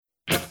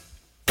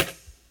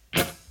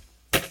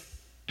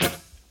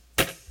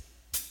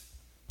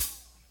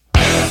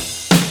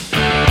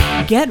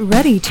Get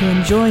ready to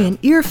enjoy an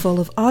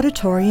earful of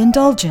auditory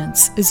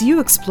indulgence as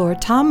you explore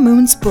Tom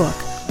Moon's book,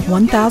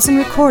 1000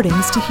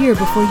 Recordings to Hear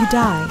Before You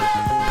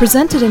Die,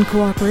 presented in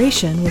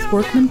cooperation with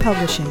Workman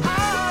Publishing.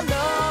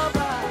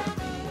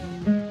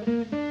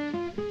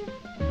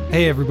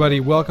 Hey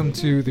everybody, welcome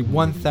to the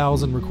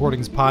 1000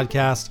 Recordings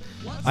podcast.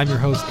 I'm your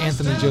host,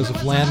 Anthony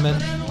Joseph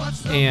Landman,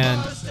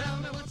 and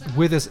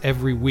with us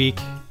every week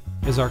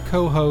is our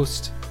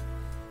co-host,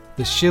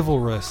 the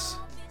chivalrous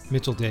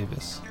Mitchell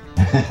Davis.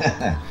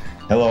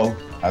 Hello,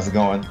 how's it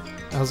going?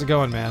 How's it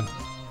going, man?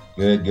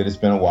 Good. It's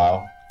been a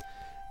while.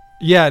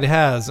 Yeah, it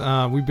has.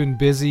 We've been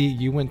busy.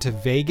 You went to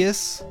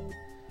Vegas.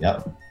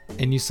 Yep.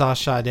 And you saw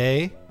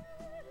Sade.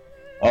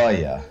 Oh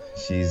yeah,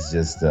 she's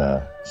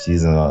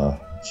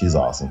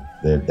awesome.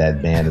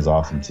 That band is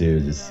awesome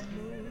too.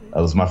 It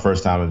was my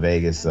first time in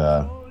Vegas.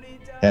 Had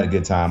a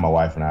good time. My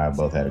wife and I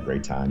both had a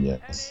great time.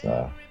 Yes.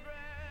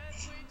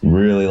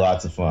 Really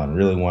lots of fun.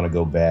 Really want to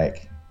go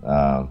back.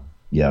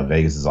 Yeah,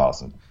 Vegas is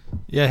awesome.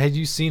 Yeah, had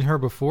you seen her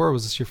before, or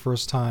was this your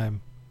first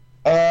time?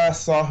 I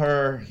saw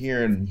her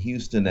here in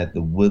Houston at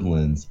the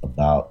Woodlands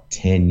about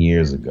 10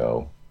 years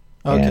ago.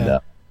 Okay.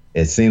 And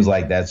it seems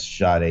like that's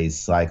Sade's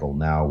cycle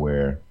now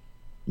where,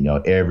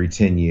 every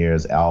 10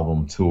 years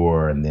album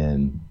tour and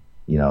then,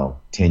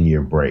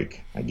 10-year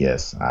break, I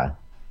guess. I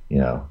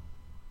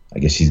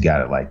guess she's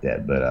got it like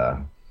that. But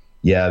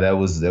yeah, that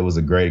was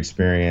a great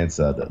experience.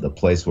 The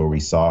place where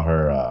we saw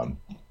her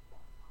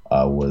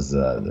was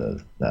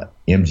the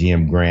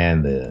MGM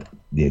Grand.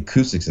 The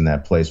acoustics in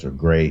that place were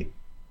great.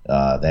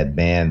 That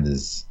band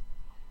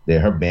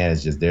her band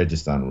is they're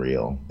just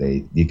unreal.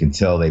 You can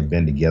tell they've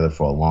been together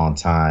for a long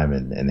time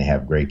and they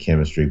have great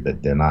chemistry,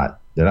 but they're not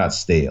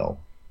stale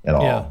at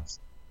all.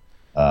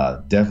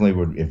 Yeah.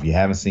 Definitely, if you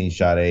haven't seen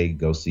Sade,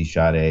 go see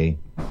Sade.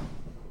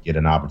 Get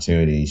an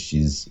opportunity.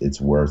 It's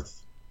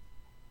worth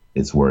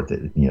it.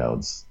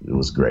 It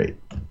was great.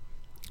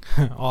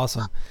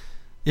 Awesome.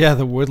 Yeah,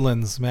 the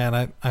Woodlands,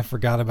 man. I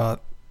forgot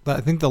about that.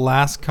 I think the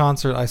last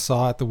concert I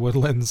saw at the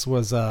Woodlands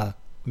was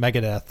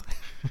Megadeth.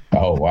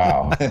 Oh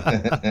wow.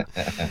 That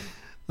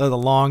was a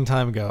long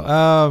time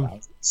ago.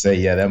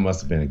 Yeah, that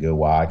must have been a good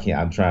while.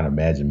 I'm trying to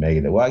imagine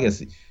Megadeth. Well, I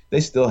guess they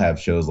still have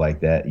shows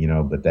like that,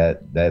 but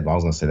that I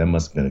was gonna say that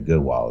must have been a good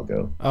while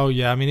ago. Oh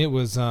yeah, I mean it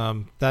was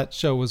that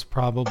show was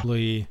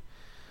probably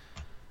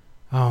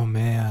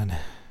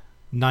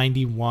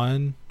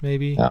 91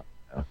 maybe.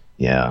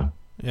 Yeah.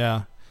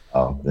 Yeah.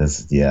 Oh,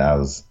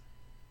 that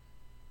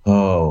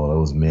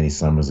was many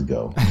summers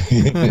ago.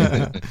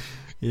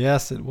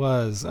 Yes, it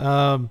was.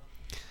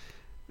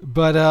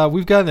 But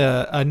we've got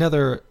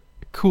another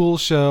cool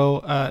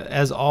show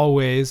as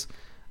always.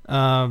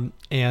 We're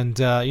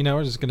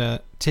just going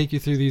to take you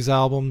through these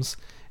albums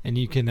and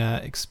you can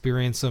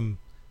experience them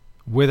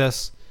with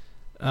us.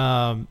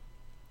 On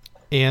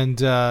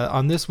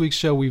this week's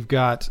show, we've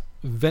got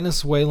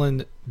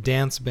Venezuelan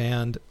dance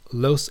band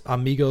Los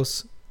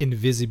Amigos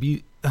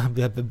Invisibles. I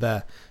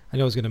know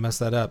I was going to mess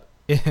that up.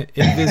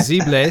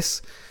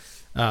 Invisibles.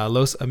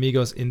 Los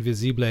Amigos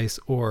Invisibles,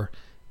 or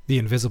the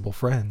Invisible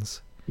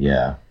Friends.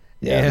 Yeah.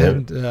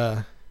 And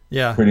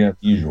yeah, pretty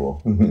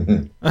unusual.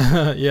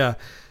 Yeah.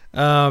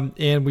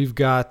 And we've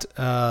got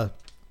boogie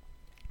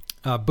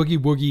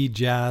woogie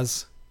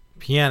jazz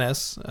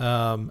pianists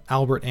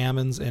Albert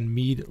Ammons and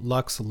Meade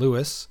Lux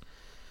Lewis.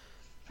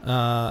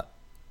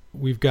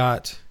 We've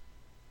got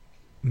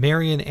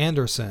Marian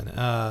Anderson,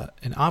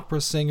 an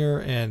opera singer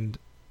and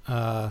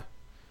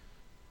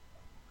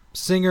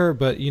singer,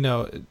 but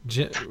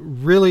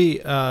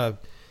really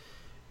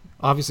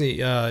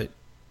obviously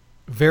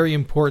very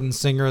important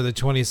singer of the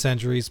 20th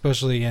century,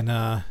 especially in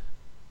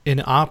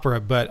opera,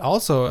 but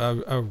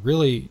also a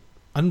really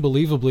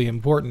unbelievably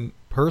important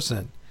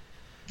person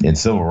in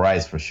civil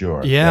rights for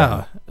sure.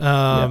 Yeah.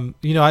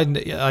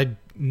 I'd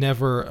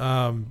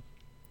never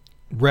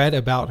read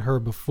about her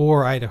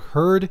before. I'd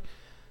heard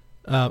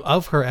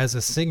of her as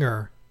a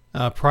singer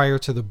prior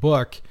to the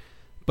book.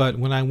 But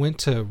when I went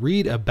to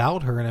read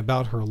about her and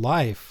about her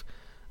life,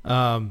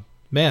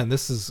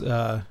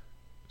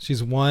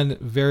 she's one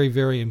very,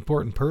 very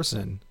important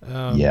person.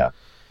 Yeah,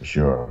 for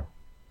sure.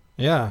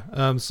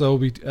 Yeah. So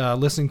we'll be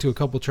listening to a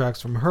couple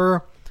tracks from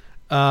her.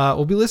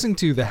 We'll be listening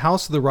to The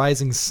House of the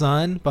Rising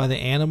Sun by the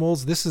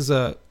Animals. This is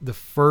the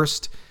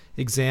first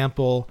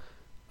example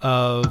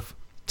of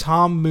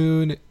Tom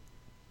Moon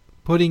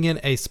putting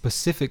in a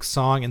specific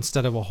song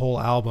instead of a whole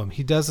album.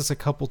 He does this a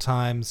couple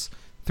times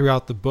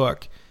throughout the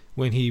book,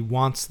 when he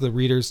wants the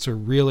readers to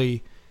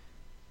really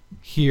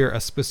hear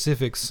a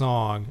specific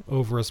song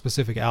over a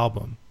specific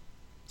album.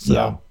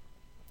 So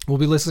We'll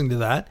be listening to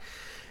that.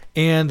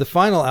 And the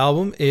final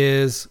album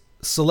is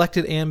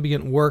Selected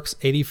Ambient Works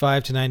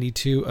 85 to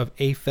 92 of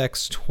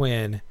Aphex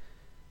Twin,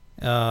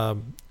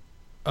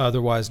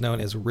 otherwise known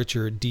as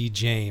Richard D.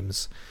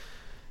 James.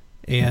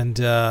 And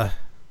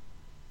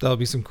that'll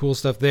be some cool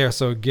stuff there.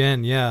 So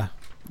again,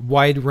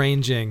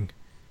 wide-ranging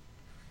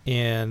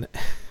and...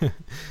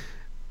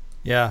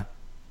 Yeah,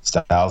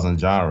 styles and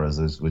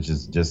genres, which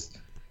is just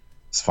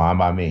It's fine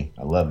by me.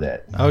 I love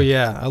that. Oh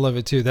yeah, I love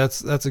it too.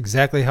 That's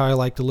exactly how I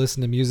like to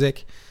listen to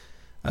music.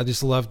 I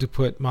just love to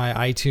put my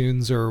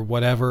iTunes or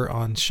whatever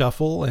on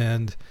shuffle,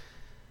 and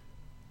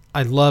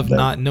I love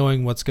not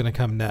knowing what's going to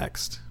come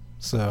next.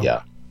 So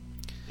yeah.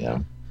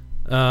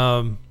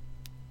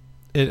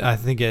 I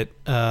think it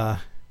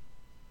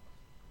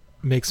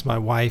makes my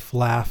wife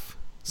laugh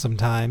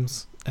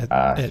sometimes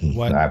at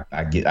what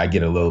I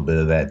get a little bit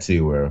of that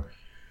too, where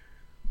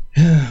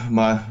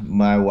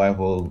my wife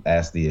will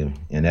ask the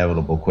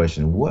inevitable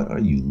question, "What are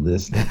you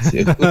listening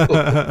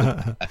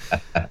to?"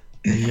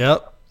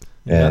 Yep.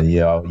 And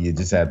you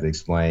just have to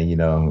explain,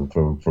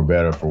 for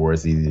better or for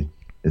worse, either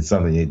it's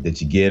something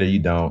that you get or you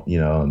don't,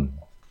 and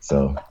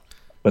so.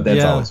 But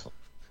that's always fun.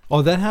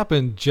 Oh, that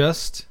happened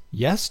just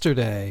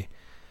yesterday.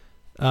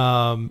 We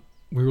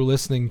were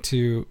listening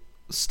to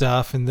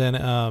stuff, and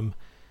then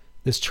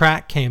this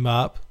track came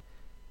up,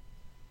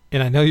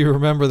 and I know you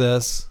remember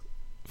this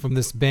from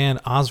this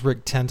band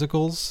Osric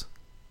Tentacles.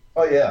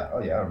 Oh yeah, I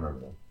remember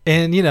that.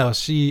 And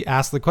she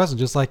asked the question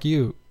just like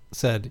you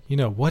said.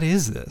 What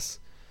is this?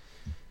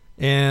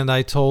 And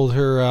I told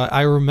her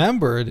I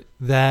remembered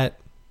that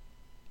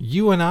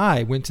you and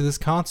I went to this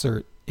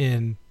concert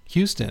in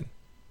Houston.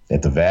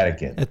 At the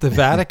Vatican. At the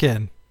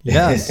Vatican,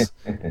 yes.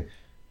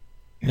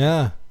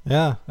 Yeah.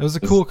 It was a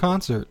cool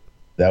concert.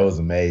 That was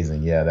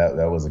amazing. Yeah,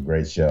 that was a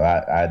great show.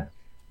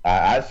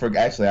 I'd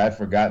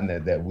forgotten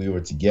that we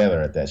were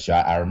together at that show.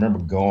 I remember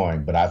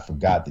going, but I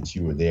forgot that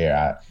you were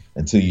there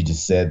until you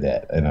just said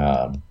that. And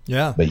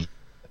but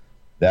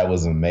that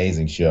was an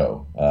amazing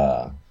show.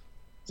 And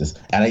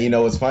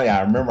it's funny.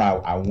 I remember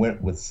I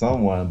went with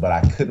someone, but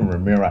I couldn't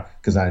remember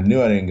because I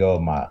knew I didn't go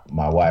with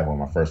my wife or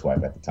my first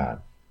wife at the time.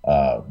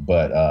 That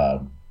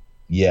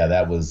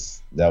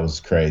was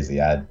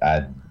crazy.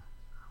 I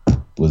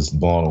was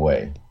blown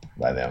away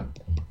by them.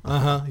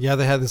 Yeah,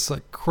 they had this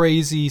like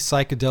crazy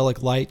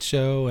psychedelic light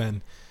show,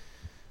 and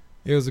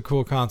it was a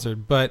cool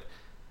concert. But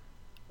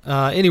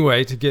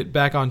anyway, to get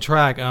back on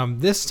track,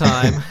 this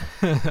time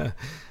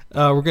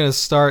we're gonna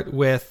start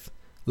with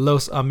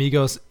Los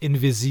Amigos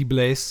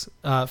Invisibles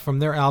from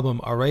their album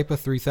Arepa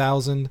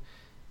 3000,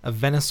 A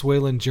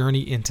Venezuelan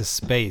Journey into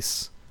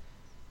Space.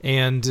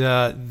 And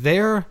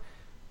they're,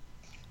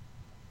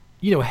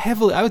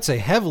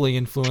 heavily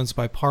influenced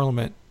by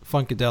Parliament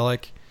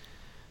Funkadelic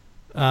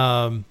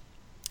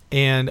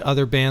and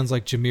other bands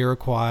like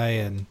Jamiroquai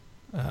and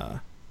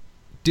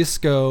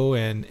disco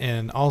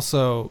and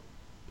also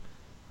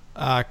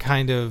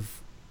kind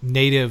of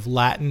native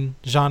Latin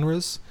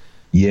genres.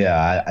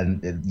 Yeah,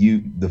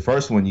 the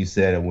first one you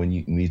said when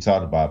you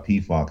talked about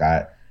P-Funk,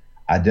 I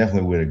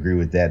definitely would agree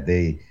with that.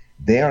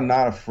 They are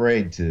not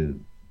afraid to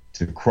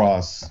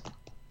cross,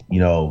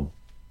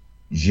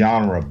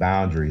 genre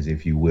boundaries,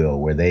 if you will,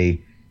 where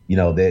they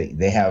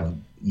have,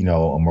 a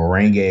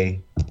merengue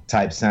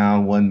type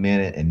sound 1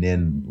 minute and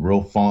then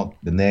real funk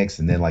the next,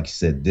 and then like you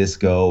said,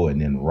 disco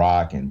and then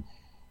rock, and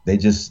they'll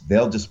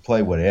just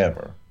play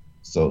whatever.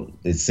 So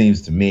it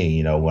seems to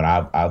me, when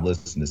I've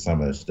listened to some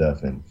of their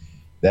stuff, and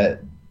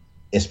that,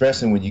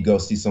 especially when you go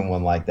see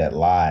someone like that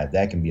live,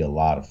 that can be a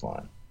lot of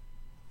fun.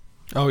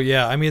 Oh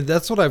yeah, I mean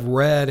that's what I've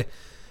read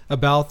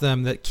about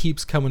them that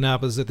keeps coming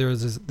up, is that they're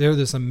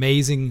this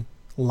amazing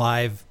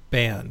live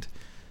band,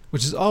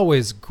 which is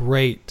always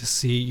great to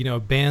see.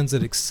 Bands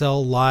that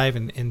excel live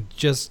and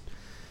just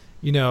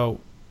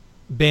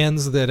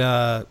bands that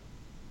are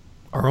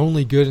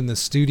only good in the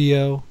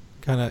studio,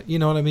 kind of, you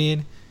know what I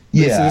mean?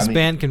 Yeah, so this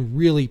band can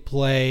really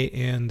play,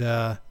 and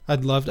I've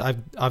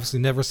obviously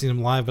never seen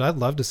them live, but I'd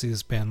love to see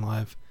this band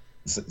live.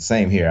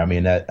 Same here. I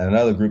mean,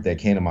 another group that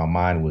came to my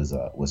mind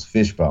was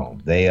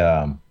Fishbone.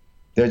 They're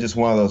just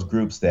one of those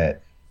groups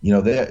that,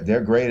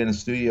 they're great in the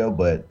studio,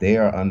 but they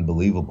are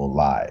unbelievable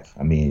live.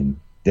 I mean,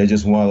 they're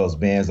just one of those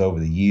bands over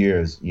the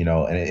years,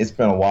 and it's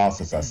been a while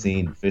since I've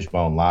seen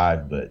Fishbone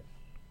live, but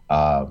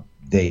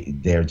they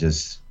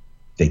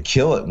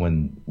kill it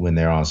when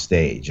they're on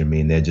stage. I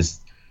mean, they're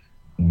just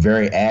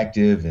very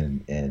active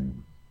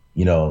and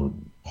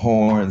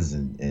horns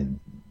and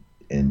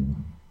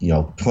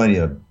plenty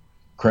of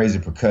crazy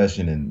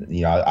percussion,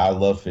 and I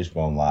love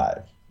Fishbone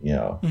live,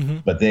 Mm-hmm.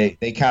 But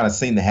they kind of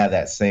seem to have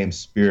that same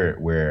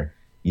spirit where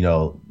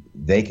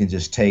they can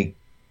just take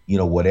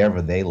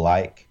whatever they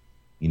like,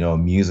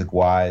 music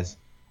wise,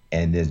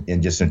 and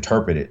just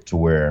interpret it to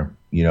where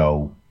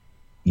you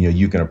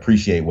can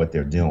appreciate what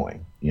they're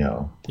doing.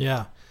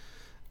 Yeah.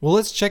 Well,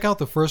 let's check out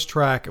the first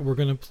track. We're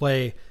going to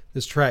play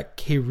this track,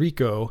 Que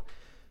Rico.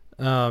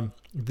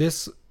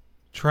 This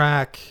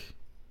track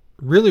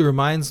really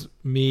reminds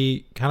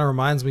me of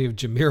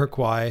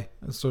Jamiroquai,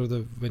 sort of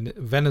the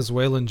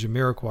Venezuelan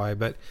Jamiroquai,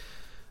 but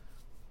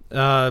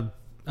I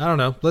don't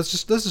know. Let's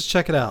just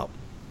check it out.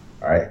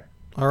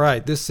 All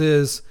right. This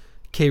is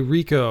Que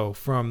Rico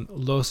from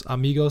Los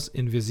Amigos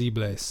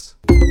Invisibles.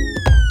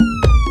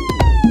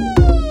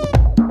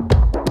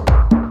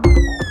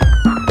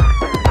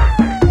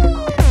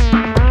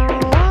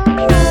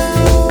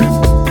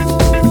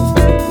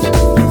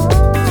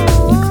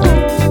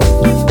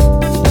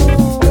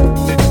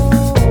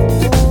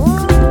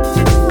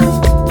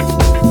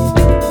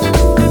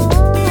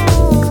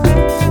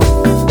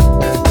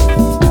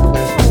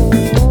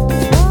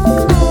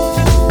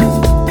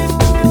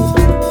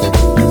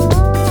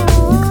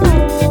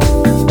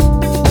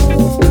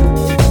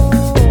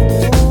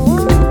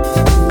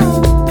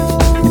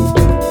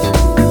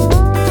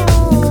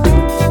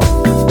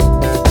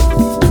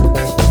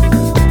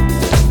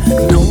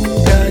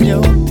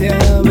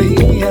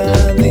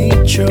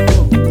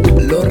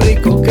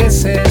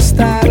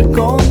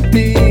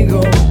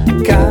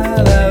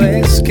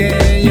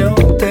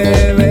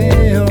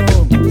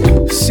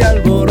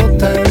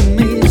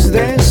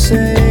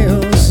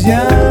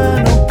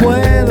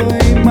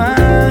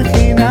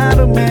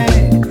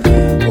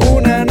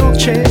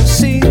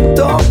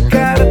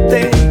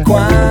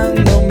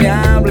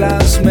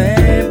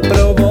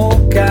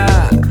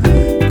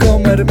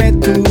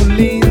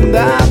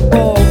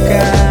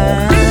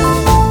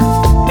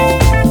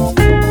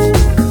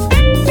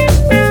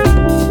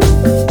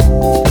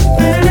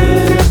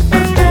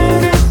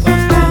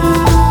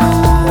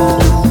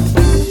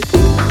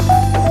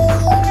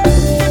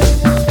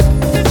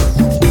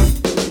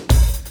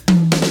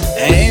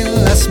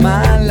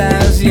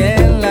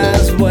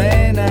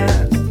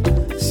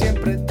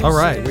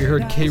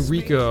 heard K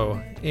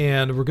Rico,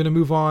 and we're going to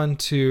move on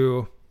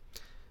to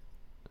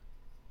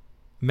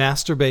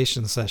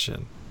Masturbation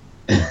Session.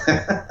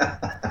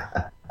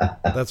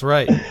 That's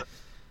right.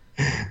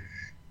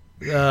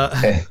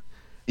 And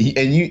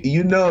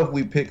you know, if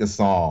we pick a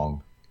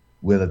song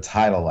with a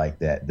title like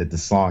that the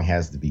song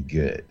has to be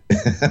good.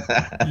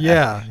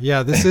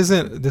 yeah. This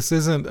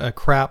isn't a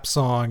crap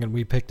song, and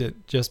we picked it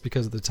just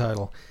because of the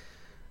title.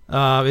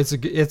 It's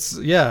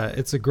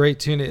a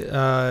great tune.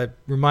 It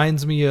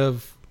reminds me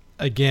of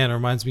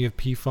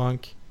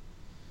P-Funk.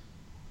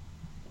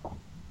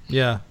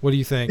 Yeah, what do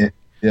you think?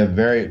 Yeah,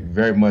 very,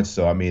 very much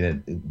so. I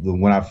mean,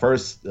 when I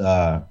first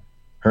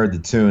heard the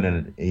tune,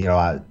 and you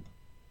know,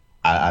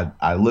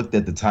 I looked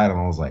at the title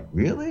and I was like,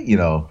 really? You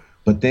know,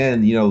 but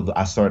then, you know,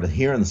 I started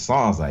hearing the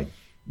song. I was like,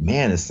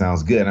 man, it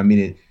sounds good. I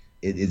mean,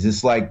 it's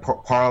just like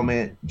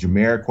Parliament,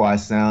 Jamiroquai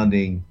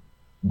sounding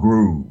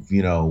groove,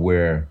 you know,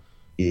 where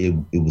it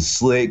was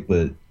slick,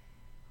 but,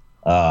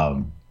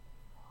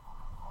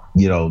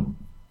 you know,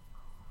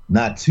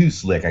 not too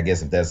slick, I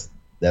guess, if that's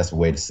the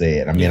way to say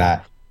it. I mean,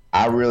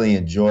 I really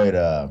enjoyed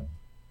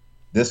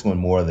this one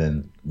more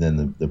than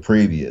the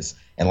previous.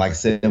 And like I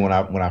said, when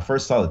I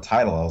first saw the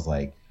title, I was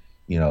like,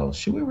 you know,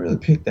 should we really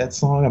pick that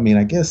song? I mean,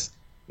 I guess,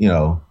 you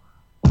know,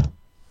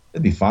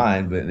 it'd be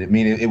fine, but I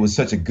mean, it was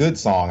such a good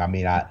song. I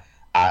mean, I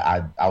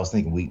was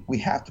thinking we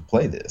have to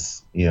play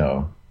this, you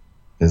know,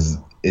 because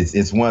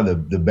it's one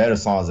of the better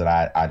songs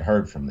that I'd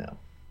heard from them.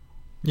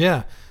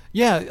 Yeah.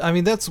 I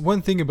mean, that's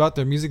one thing about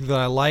their music that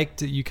I liked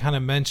that you kind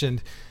of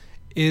mentioned,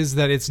 is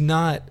that it's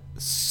not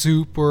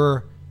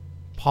super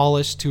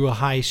polished to a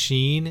high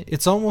sheen.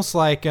 It's almost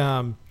like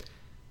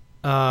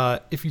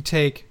if you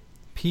take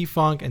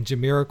P-Funk and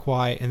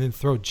Jamiroquai and then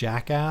throw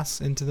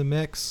Jackass into the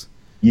mix.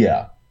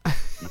 Yeah.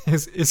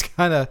 It's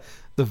kind of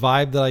the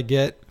vibe that I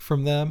get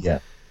from them. Yeah.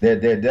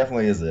 There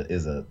definitely is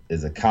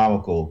a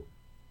comical,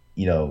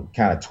 you know,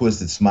 kind of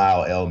twisted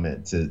smile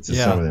element to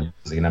some of their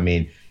music. And I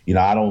mean, you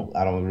know,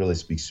 I don't really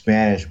speak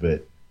Spanish,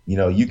 but you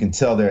know, you can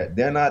tell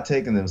they're not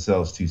taking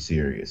themselves too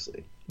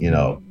seriously, you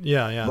know.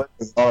 Yeah. But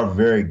they are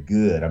very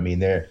good. I mean,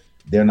 they're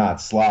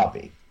not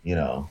sloppy, you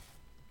know.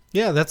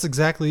 Yeah, that's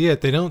exactly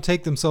it. They don't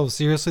take themselves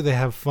seriously. They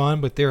have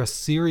fun, but they're a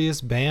serious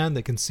band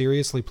that can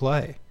seriously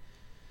play.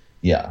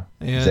 Yeah,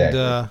 and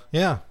exactly.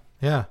 Yeah.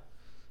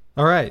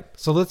 All right,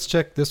 so let's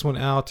check this one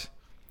out.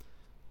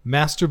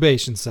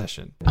 Masturbation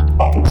Session.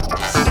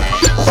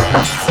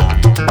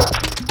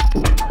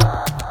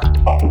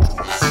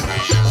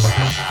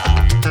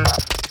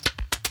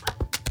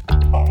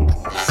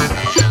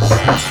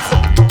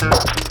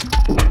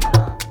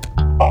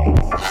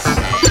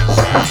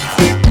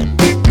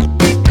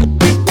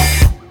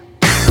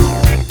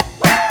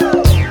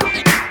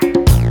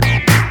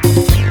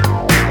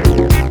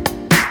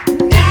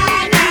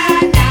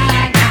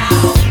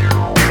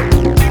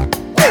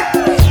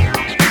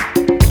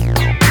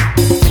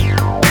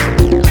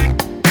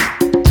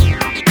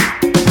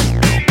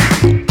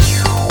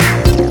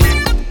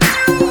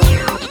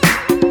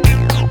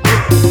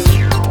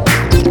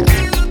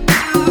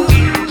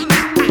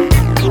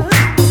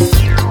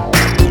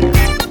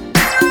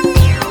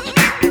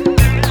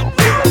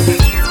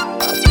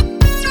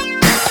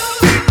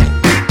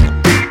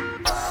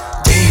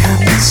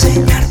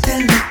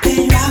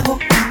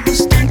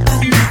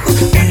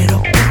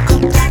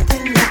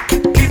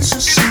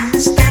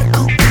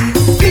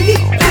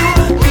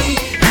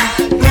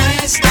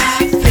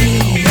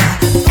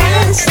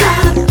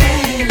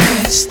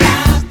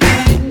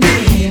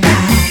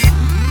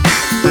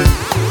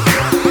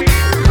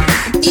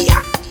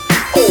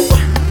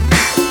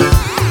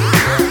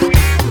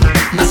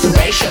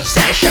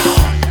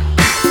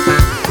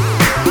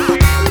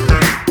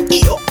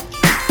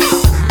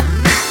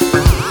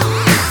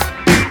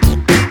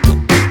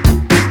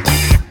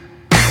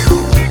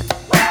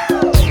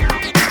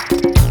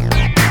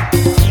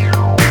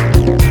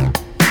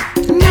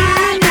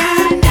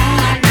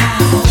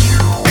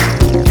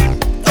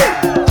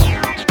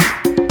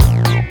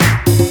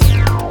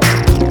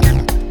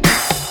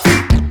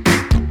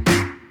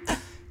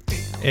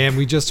 And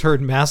we just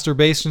heard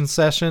Masturbation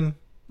Session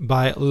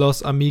by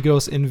Los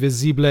Amigos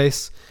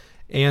Invisibles.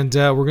 And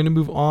we're going to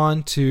move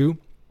on to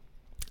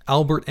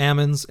Albert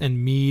Ammons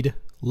and Meade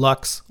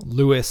Lux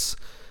Lewis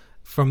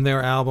from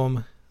their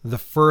album The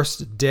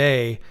First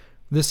Day.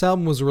 This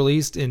album was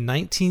released in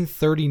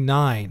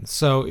 1939,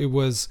 so it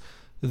was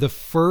the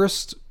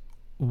first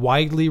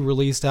widely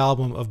released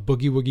album of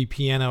boogie woogie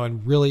piano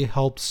and really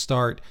helped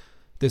start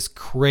this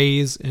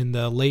craze in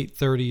the late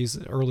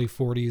 30s, early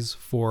 40s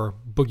for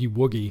boogie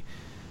woogie.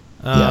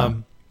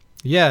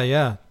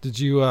 Yeah. Did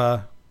you?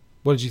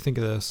 What did you think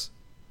of this?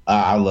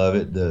 I love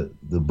it. The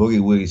boogie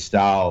woogie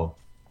style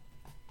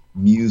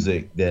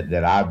music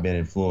that I've been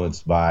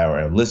influenced by or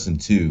have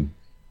listened to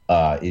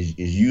is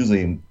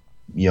usually,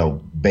 you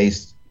know,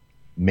 based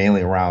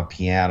mainly around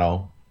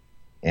piano,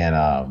 and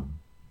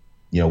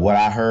you know, what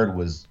I heard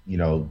was you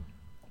know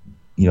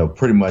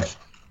pretty much,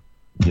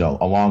 you know,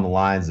 along the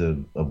lines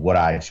of what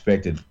I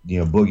expected, you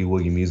know, boogie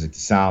woogie music to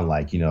sound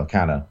like, you know,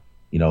 kind of,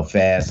 you know,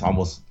 fast,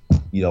 almost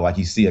like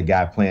you see a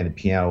guy playing the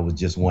piano with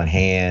just one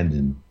hand,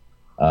 and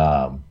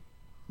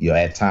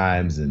at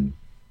times, and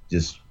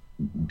just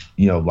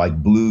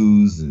like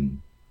blues,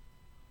 and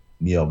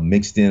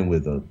mixed in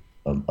with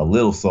a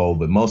little soul,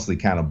 but mostly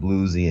kind of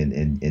bluesy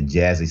and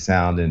jazzy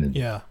sounding. And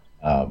Yeah.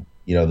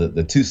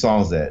 The two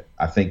songs that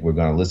I think we're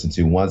going to listen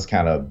to, one's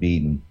kind of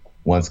upbeat and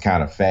one's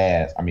kind of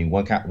fast. I mean,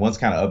 one's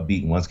kind of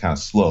upbeat and one's kind of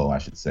slow, I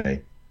should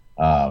say.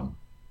 And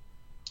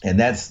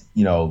that's,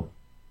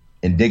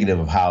 indicative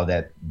of how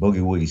that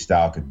boogie woogie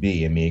style could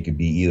be. I mean, it could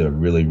be either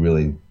really,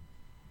 really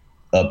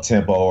up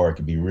tempo, or it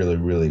could be really,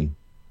 really,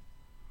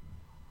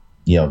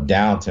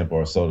 down tempo,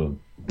 or so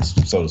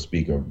to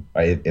speak, or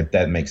if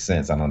that makes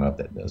sense. I don't know if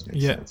that does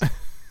make sense.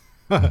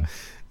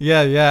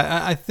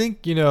 Yeah. I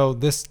think,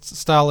 this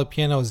style of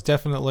piano is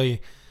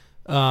definitely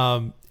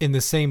in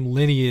the same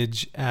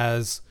lineage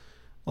as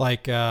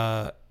like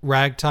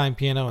ragtime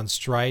piano and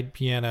stride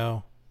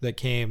piano that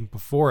came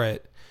before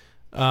it.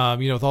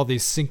 With all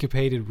these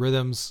syncopated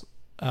rhythms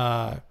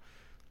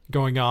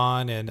going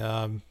on,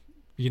 and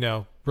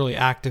really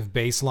active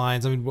bass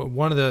lines. I mean,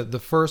 one of the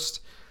first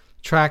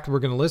track we're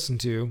going to listen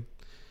to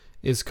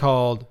is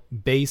called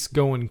Bass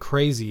Going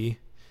Crazy.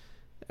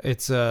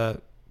 It's a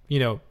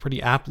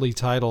pretty aptly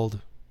titled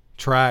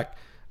track.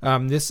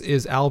 This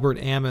is Albert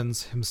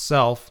Ammons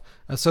himself.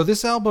 So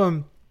this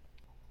album,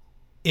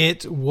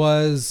 it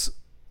was,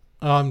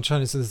 I'm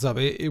trying to set this up.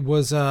 It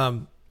was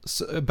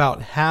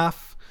about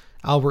half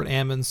Albert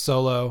Ammons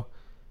solo,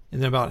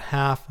 and then about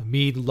half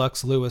Meade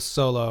Lux Lewis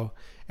solo,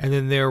 and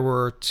then there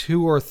were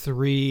 2 or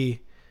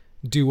 3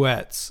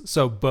 duets.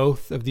 So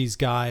both of these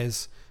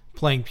guys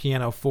playing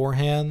piano four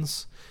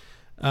hands.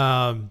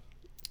 So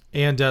we're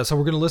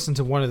going to listen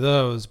to one of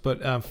those,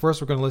 but first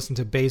we're going to listen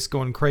to Bass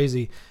Going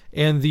Crazy.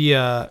 And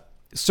the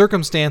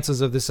circumstances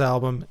of this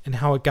album and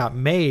how it got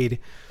made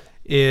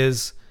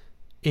is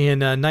in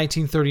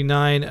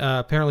 1939,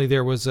 apparently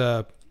there was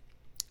a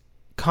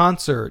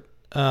concert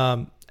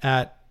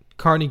at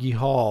Carnegie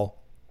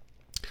Hall,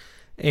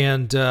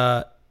 and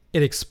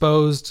it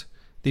exposed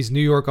these New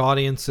York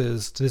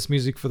audiences to this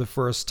music for the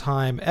first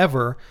time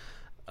ever.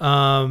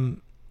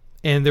 And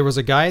there was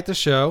a guy at the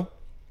show,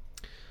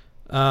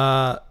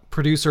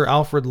 producer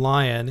Alfred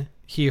Lyon.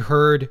 He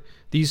heard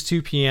these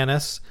two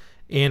pianists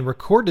and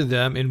recorded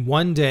them in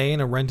one day in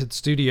a rented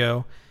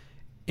studio.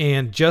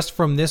 And just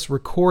from this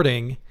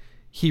recording,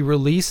 he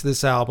released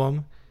this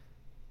album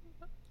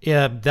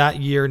that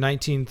year,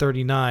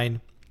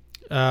 1939.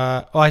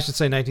 I should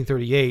say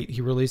 1938.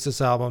 He released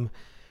this album,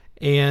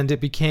 and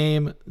it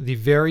became the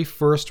very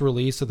first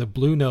release of the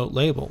Blue Note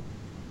label.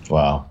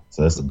 Wow.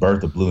 So that's the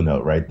birth of Blue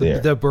Note right there.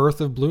 The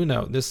birth of Blue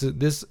Note. This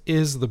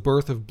is the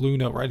birth of Blue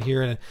Note right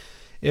here. And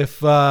if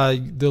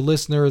the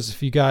listeners,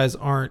 if you guys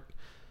aren't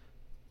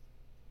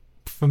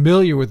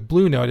familiar with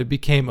Blue Note, it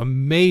became a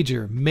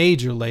major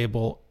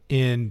label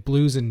in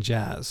blues and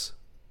jazz.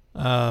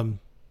 I'm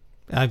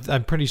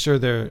pretty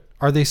sure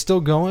are they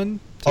still going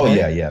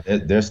today? Oh yeah.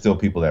 There's still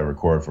people that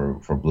record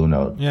for Blue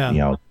Note.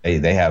 Yeah.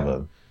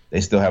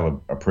 They still have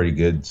a pretty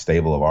good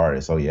stable of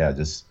artists. Oh yeah,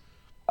 just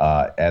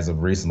as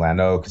of recently, I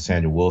know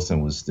Cassandra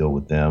Wilson was still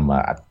with them.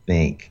 I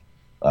think.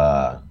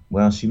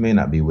 Well, she may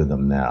not be with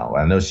them now.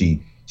 I know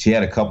she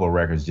had a couple of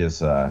records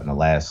just in the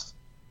last,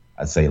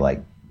 I'd say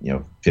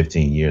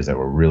 15 years that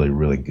were really,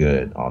 really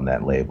good on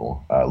that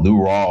label. Lou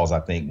Rawls, I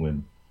think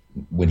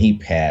when he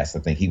passed, I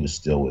think he was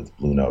still with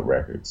Blue Note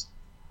Records.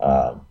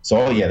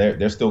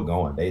 They're still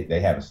going. They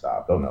haven't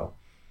stopped. Don't know.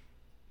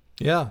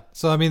 Yeah.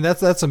 So I mean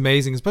that's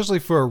amazing, especially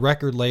for a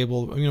record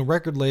label. I mean,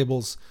 record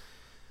labels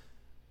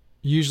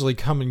usually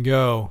come and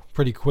go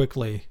pretty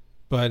quickly,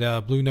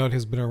 but Blue Note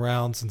has been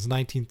around since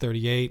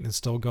 1938 and is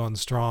still going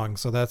strong.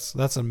 So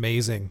that's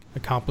amazing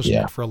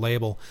accomplishment for a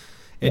label.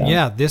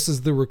 And this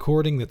is the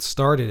recording that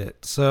started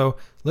it. So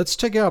let's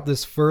check out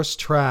this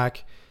first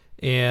track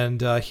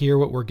and hear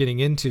what we're getting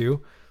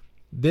into.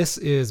 This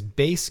is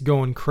Bass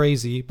Going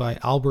Crazy by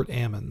Albert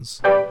Ammons.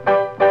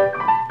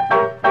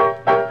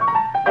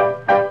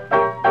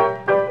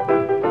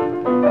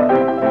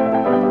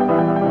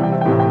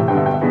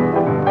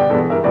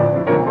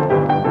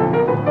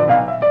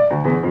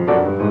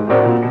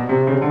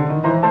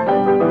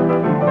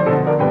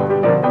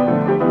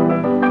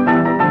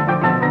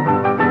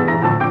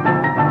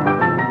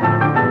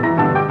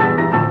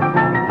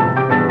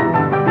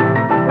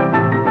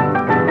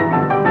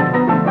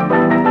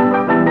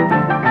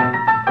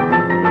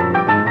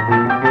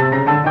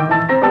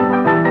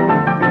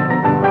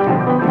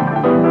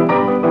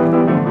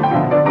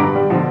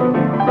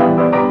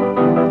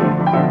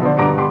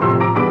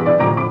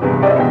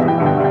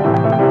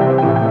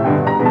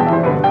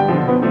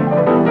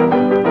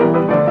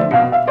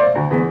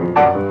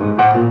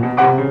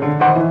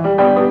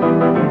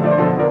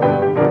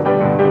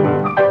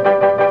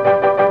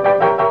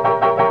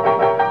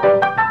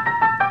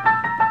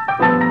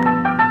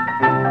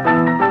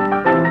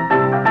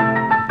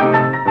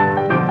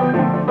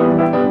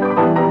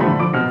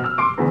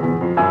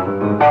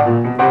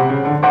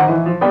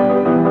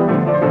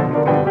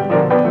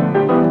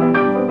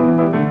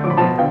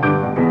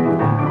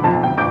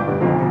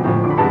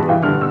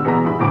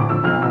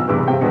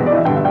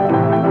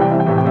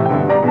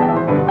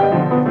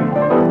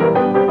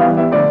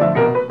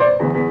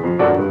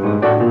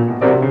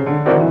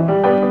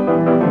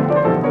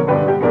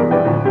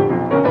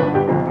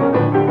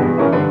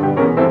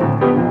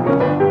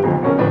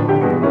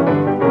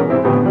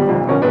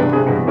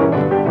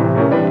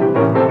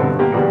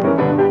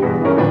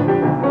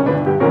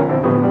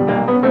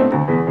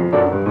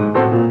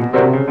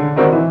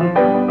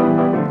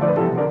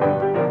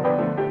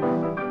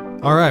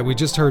 we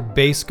just heard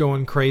Bass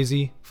Going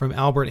Crazy from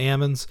Albert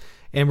Ammons,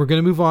 and we're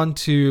going to move on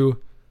to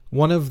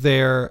one of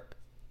their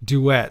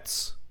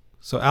duets.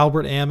 So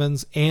Albert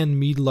Ammons and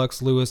Meade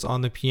Lux Lewis on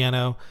the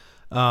piano.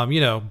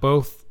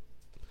 Both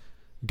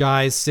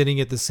guys sitting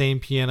at the same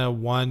piano,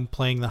 one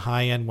playing the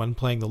high end, one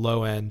playing the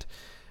low end.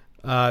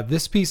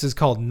 This piece is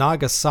called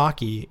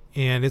Nagasaki,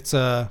 and it's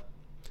a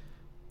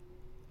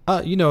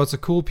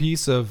cool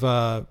piece of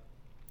boogie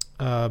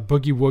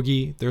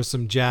woogie. There's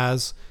some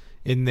jazz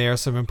in there,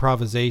 some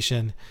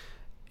improvisation,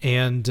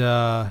 and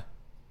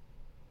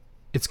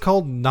it's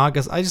called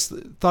Nagasaki. I just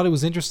thought it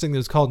was interesting that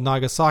it's called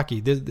Nagasaki.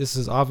 This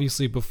is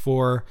obviously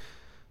before,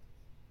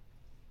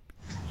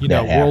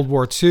 World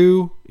War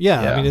II.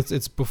 Yeah, I mean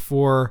it's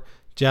before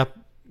I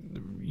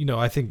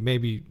think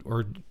maybe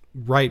or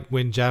right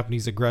when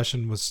Japanese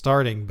aggression was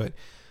starting, but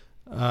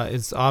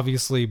it's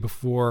obviously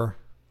before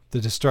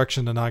the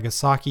destruction of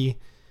Nagasaki.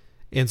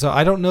 And so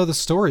I don't know the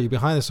story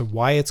behind this of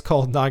why it's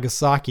called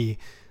Nagasaki,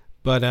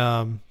 but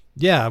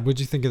what'd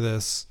you think of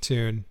this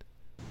tune?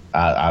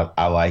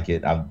 I like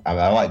it. I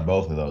like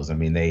both of those. I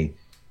mean, they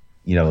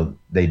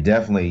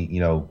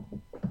definitely,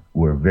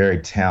 were very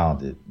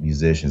talented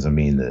musicians. I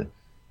mean,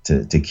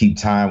 to keep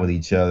time with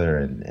each other,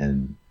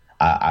 and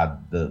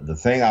the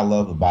thing I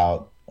love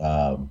about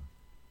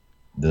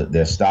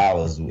their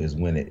style is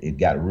when it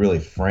got really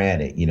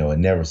frantic. It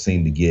never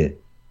seemed to get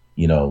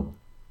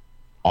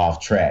off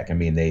track. I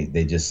mean,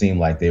 they just seemed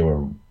like they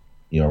were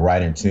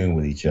right in tune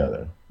with each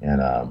other.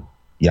 And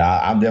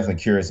I'm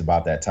definitely curious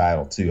about that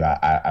title too.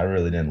 I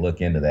really didn't look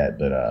into that,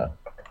 but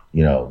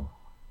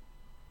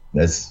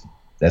that's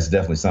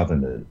definitely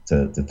something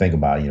to think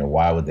about.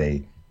 Why do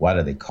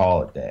they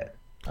call it that?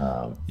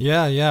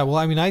 Yeah. Well,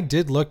 I mean, I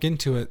did look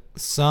into it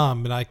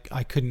some, and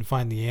I couldn't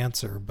find the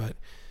answer. But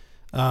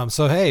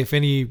so hey, if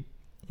any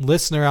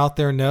listener out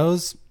there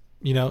knows,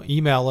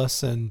 email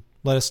us and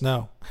let us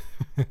know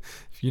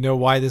if you know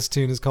why this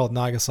tune is called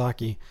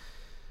Nagasaki.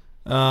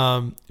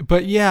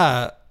 But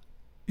yeah,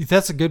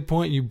 that's a good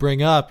point you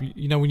bring up.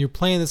 When you're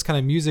playing this kind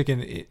of music,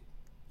 and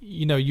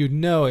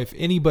if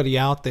anybody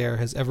out there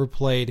has ever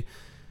played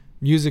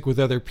music with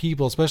other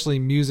people, especially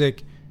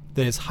music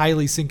that is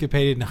highly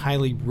syncopated and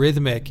highly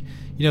rhythmic,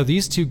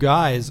 these two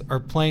guys are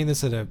playing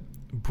this at a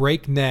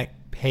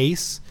breakneck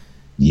pace.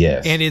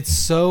 Yes. And it's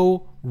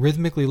so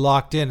rhythmically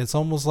locked in. It's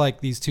almost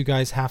like these two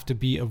guys have to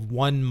be of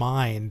one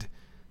mind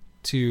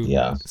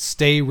to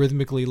stay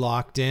rhythmically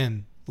locked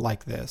in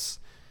like this.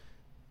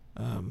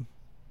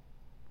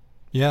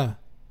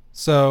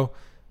 So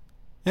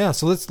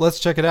let's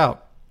check it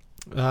out.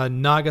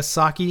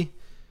 Nagasaki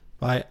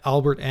by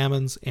Albert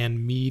Ammons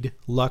and Meade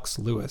Lux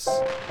Lewis.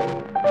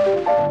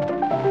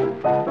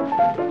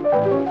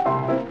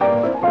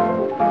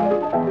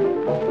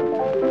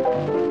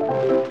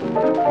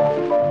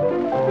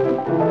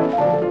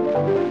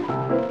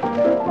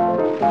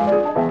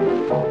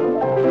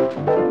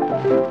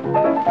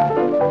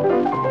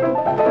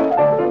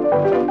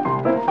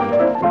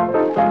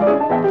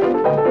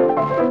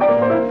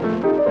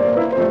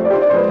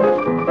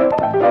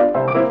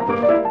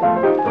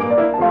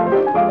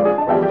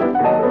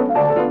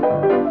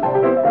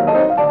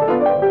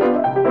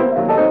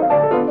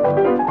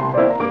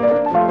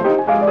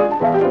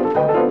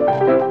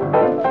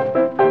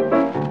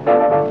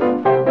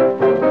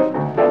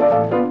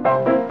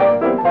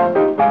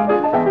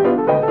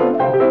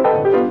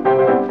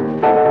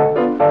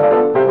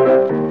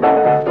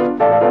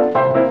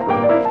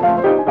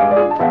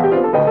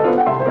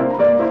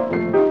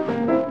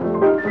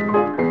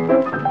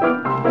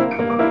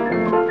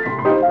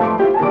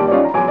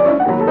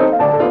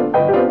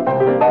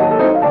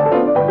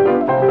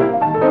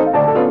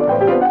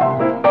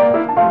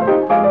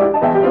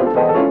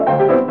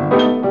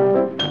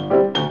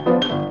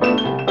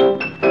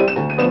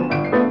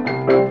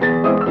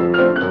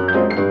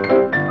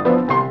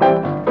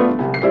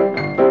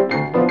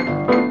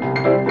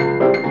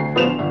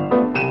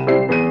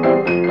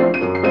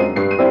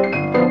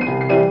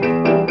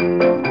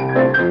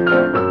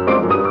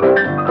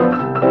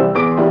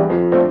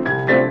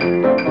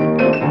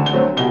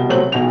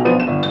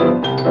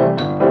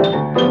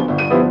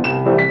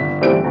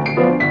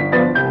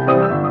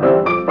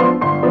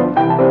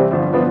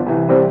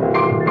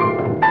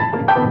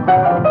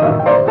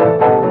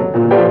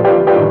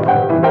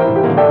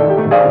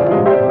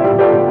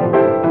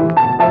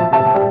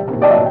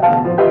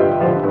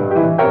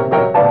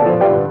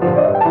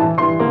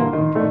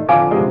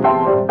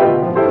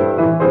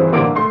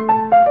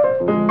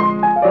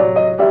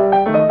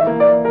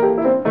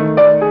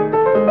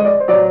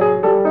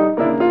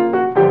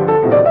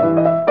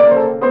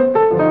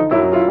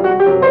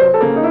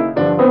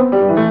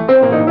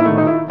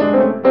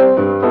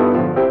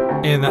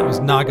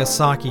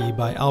 Nagasaki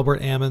by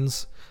Albert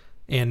Ammons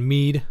and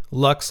Meade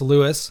Lux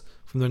Lewis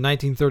from their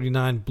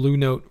 1939 Blue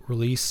Note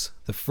release,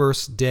 The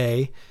First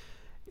Day.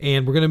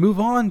 And we're going to move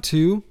on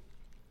to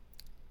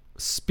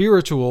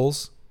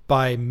Spirituals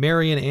by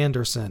Marian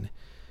Anderson.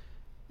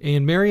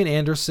 And Marian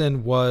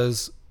Anderson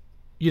was,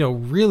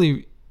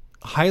 really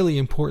highly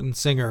important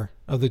singer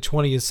of the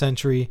 20th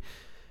century.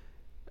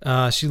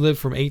 She lived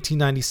from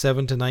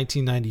 1897 to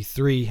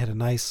 1993, had a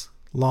nice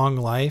long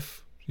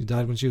life. She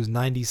died when she was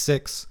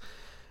 96.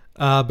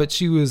 But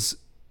she was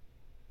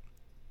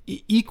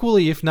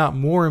equally, if not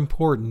more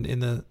important, in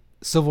the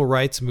civil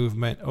rights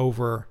movement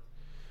over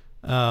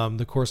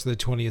the course of the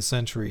 20th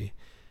century.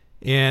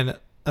 And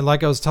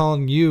like I was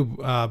telling you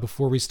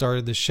before we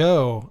started the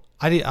show,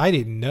 I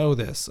didn't know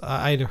this.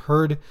 I'd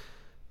heard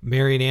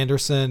Marian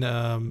Anderson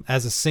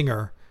as a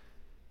singer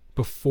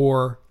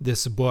before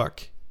this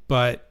book,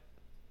 but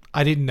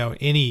I didn't know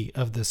any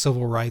of the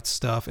civil rights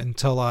stuff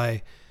until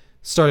I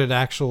started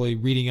actually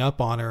reading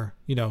up on her,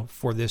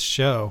 for this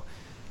show.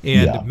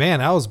 And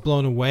man, I was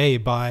blown away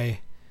by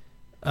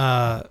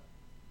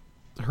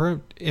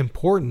her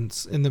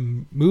importance in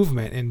the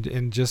movement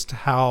and just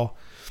how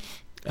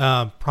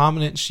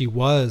prominent she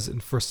was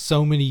and for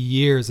so many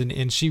years.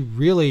 And she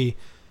really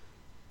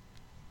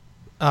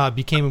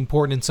became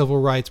important in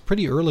civil rights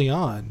pretty early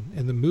on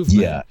in the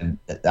movement. Yeah, and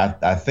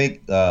I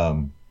think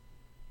the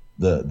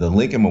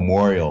Lincoln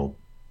Memorial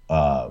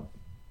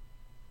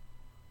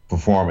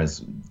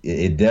performance,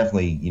 it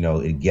definitely,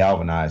 it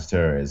galvanized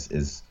her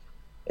as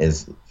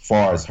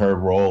far as her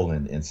role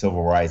in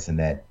civil rights in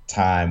that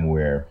time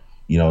where,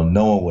 no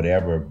one would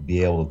ever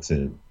be able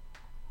to,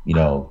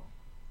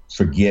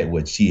 forget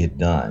what she had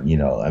done.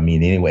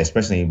 Anyway,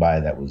 especially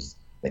anybody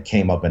that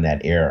came up in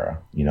that era.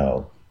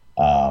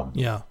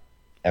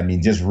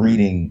 Just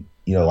reading,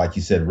 like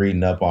you said,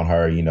 reading up on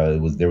her,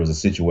 there was a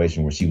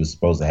situation where she was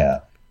supposed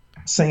to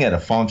sing at a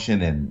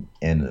function,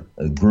 and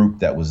a group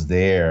that was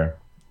there,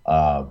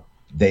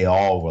 they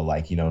all were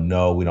like,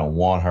 no, we don't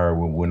want her.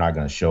 We're not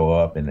going to show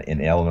up.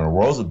 And Eleanor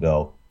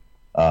Roosevelt,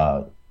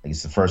 I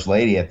guess the first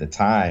lady at the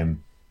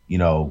time,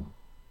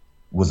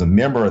 was a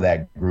member of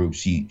that group.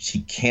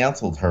 She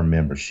canceled her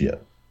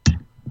membership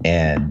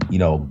and,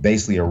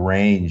 basically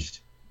arranged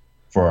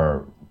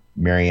for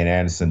Marian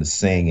Anderson to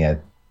sing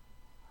at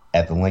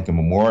the Lincoln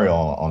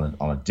Memorial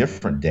on a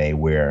different day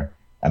where,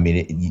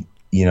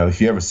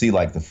 if you ever see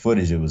like the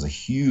footage, it was a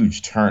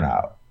huge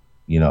turnout,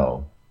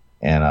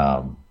 and,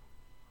 a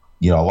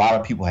lot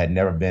of people had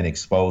never been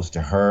exposed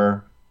to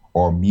her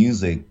or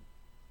music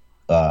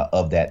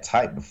of that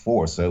type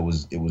before. So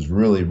it was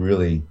really,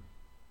 really,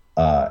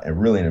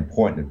 really an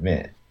important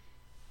event.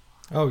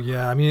 Oh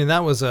yeah.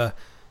 That was a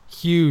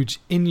huge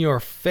in your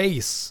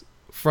face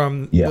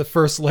from the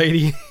First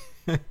Lady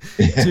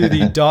to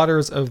the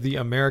Daughters of the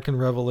American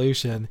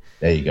Revolution.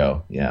 There you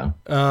go. Yeah.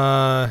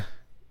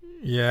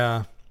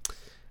 Yeah.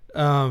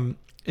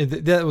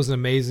 That was an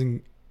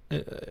amazing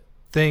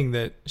thing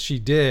that she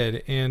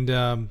did.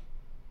 And,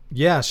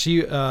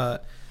 she,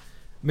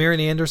 Marian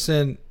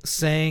Anderson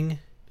sang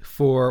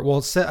for,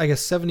 I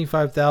guess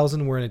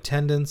 75,000 were in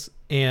attendance.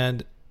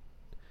 And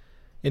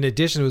in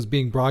addition, it was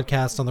being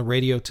broadcast on the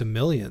radio to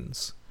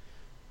millions.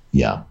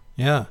 Yeah.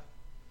 Yeah.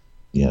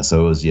 Yeah.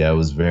 So it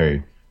was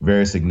very,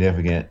 very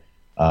significant.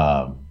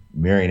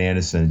 Marian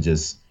Anderson,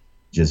 just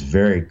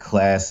very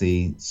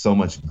classy, so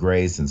much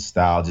grace and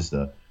style.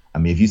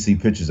 If you see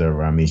pictures of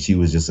her, she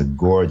was just a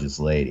gorgeous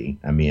lady.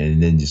 And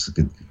then just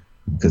could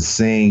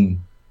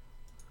sing,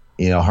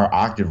 her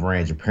octave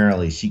range.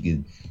 Apparently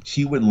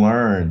she would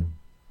learn,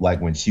 like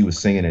when she was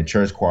singing in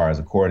church choirs,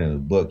 according to the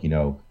book,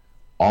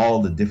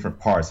 all the different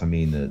parts.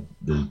 The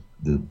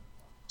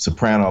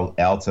soprano,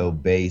 alto,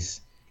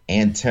 bass,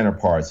 and tenor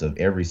parts of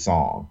every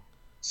song.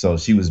 So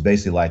she was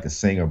basically like a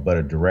singer, but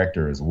a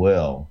director as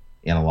well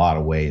in a lot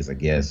of ways, I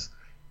guess.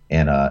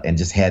 And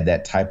just had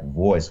that type of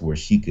voice where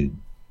she could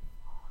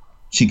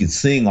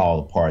sing all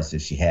the parts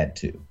that she had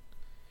to,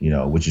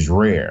 which is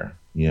rare,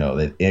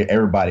 that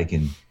anybody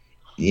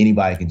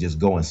can just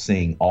go and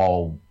sing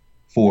all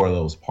 4 of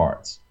those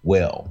parts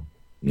well,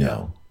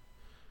 know.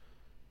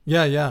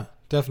 Yeah,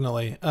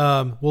 definitely.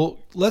 Well,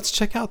 let's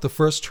check out the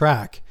first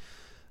track.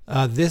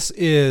 This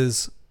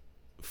is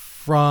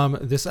from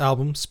this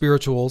album,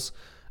 Spirituals,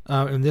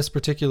 and this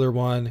particular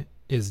one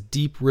is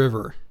Deep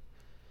River.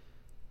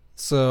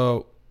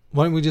 So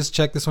why don't we just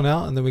check this one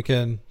out, and then we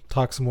can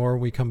talk some more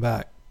when we come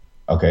back.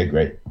 Okay,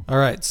 great. All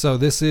right, so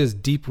this is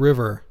Deep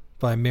River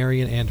by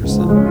Marian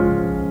Anderson.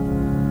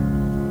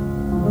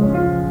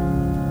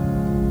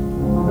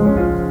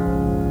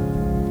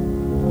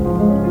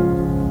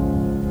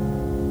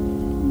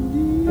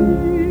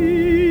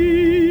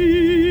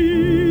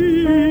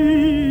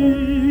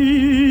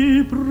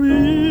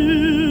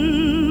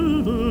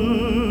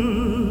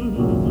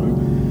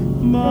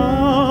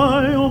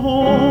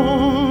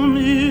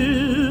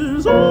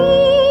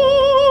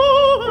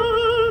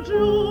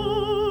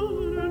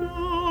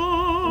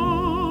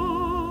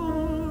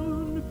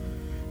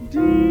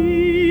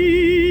 Deep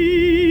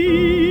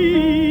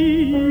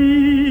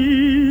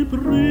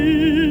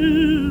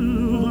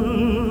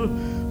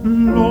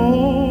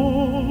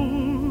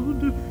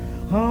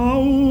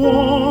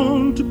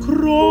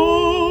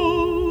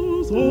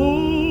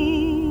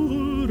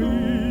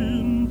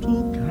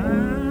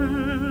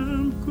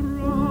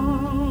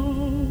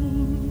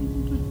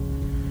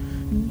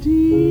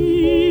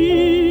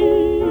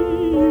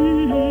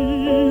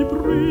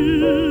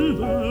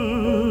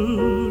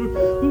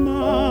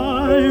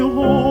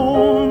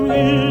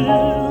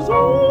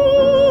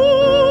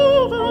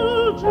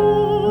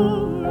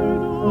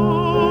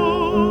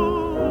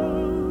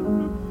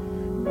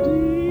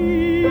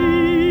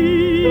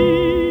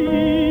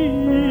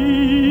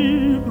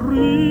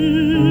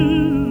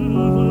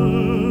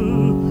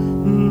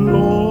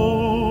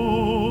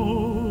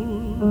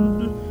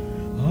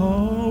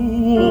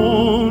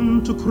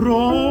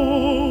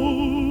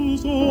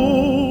cross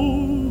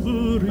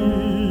over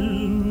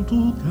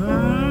into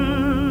campground.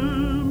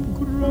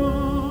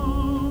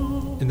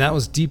 And that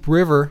was Deep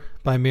River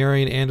by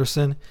Marian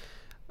Anderson.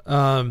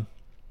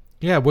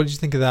 Yeah, what did you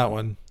think of that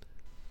one?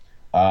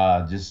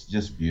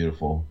 Just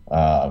beautiful.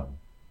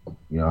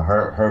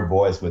 Her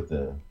voice with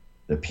the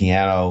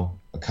piano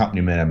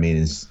accompaniment, I mean,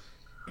 is,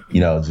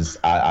 just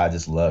I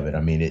just love it.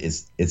 I mean,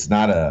 it's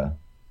not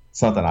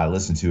something I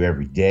listen to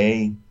every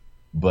day,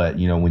 but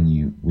when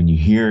you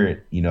hear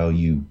it,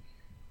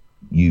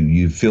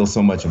 you feel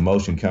so much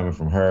emotion coming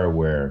from her,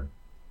 where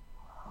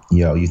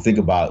you think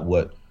about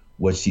what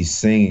she's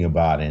singing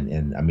about,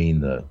 and I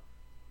mean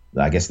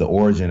I guess the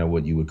origin of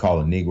what you would call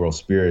a Negro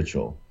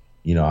spiritual.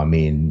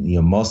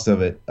 Most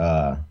of it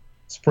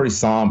it's pretty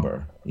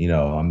somber.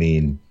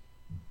 And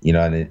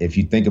if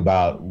you think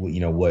about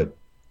what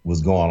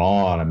was going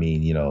on, I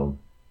mean,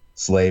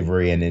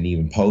 slavery, and then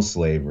even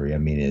post-slavery, I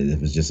mean,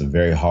 it was just a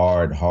very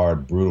hard,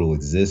 brutal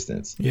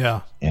existence.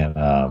 Yeah.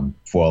 And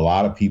for a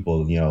lot of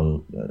people,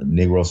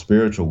 Negro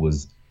spiritual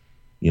was,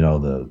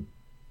 the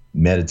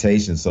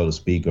meditation, so to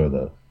speak, or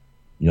the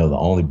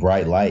only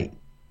bright light,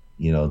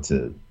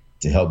 to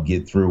help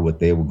get through what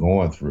they were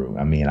going through.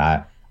 I mean,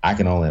 I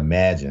can only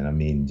imagine. I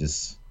mean,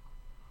 just,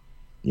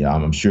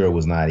 I'm sure it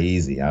was not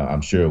easy.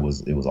 I'm sure it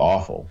was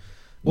awful.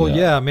 Well,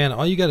 yeah, man,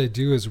 all you got to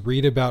do is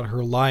read about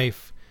her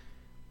life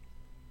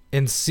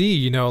and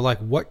see, like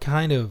what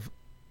kind of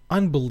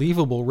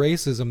unbelievable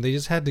racism they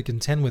just had to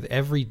contend with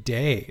every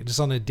day,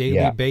 just on a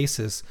daily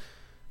basis.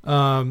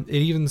 It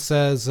even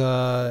says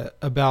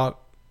about,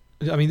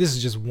 I mean, this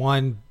is just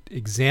one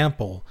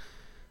example,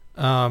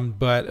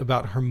 but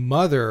about her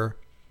mother,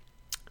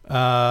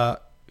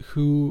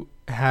 who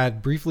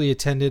had briefly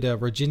attended a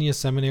Virginia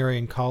seminary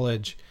and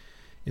college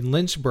in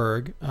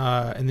Lynchburg,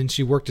 and then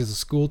she worked as a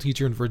school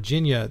teacher in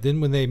Virginia. Then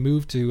when they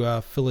moved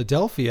to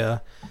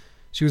Philadelphia,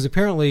 she was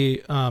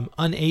apparently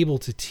unable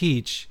to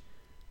teach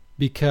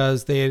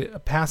because they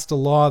had passed a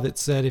law that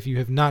said if you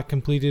have not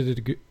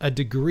completed a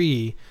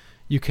degree,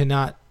 you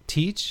cannot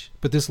teach.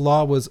 But this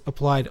law was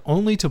applied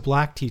only to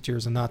black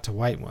teachers and not to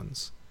white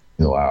ones.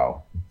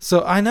 Wow.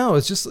 So I know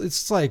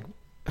it's like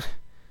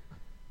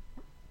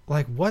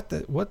what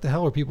the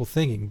hell are people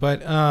thinking?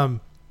 But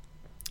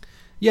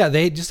yeah,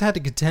 they just had to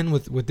contend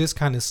with this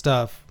kind of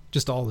stuff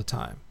just all the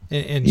time,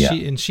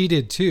 and she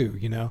did too,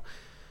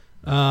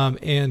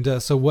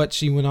 so what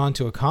she went on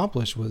to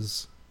accomplish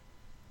was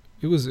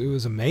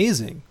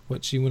amazing.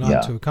 What she went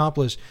on to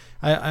accomplish.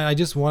 I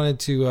just wanted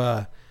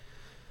to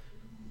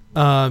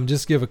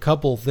just give a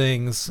couple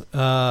things.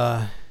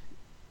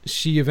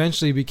 She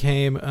eventually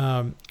became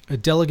a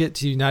delegate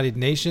to the United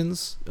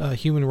Nations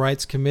Human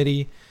Rights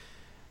Committee,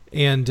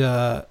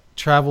 and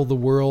traveled the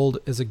world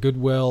as a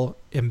goodwill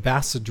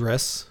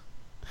ambassadress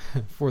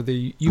for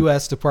the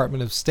U.S.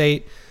 Department of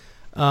State.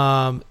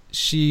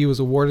 She was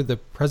awarded the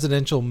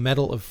Presidential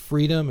Medal of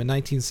Freedom in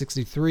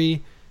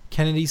 1963,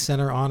 Kennedy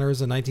Center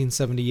Honors in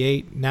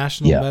 1978,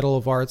 National Medal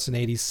of Arts in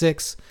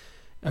 86,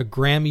 a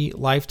Grammy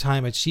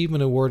Lifetime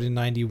Achievement Award in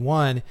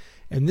 91.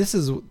 And this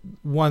is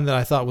one that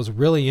I thought was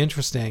really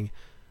interesting.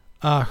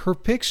 Her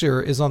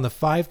picture is on the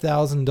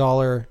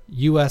 $5,000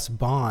 U.S.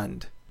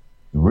 bond.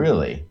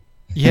 Really?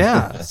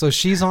 Yeah, so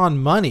she's on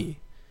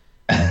money.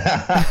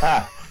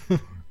 I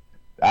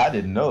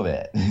didn't know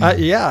that.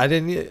 Yeah, I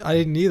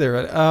didn't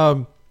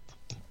either.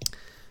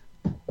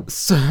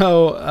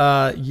 So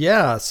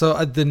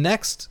the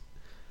next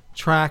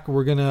track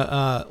we're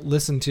gonna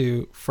listen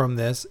to from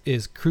this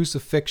is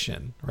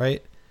Crucifixion,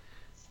 right?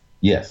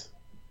 Yes.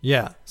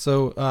 Yeah.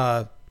 So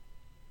what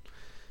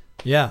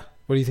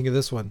do you think of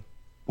this one?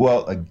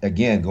 Well,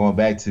 again, going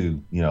back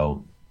to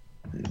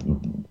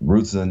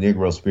roots of the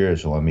Negro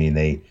spiritual. I mean,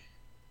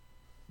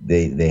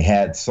 they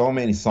had so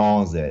many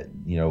songs that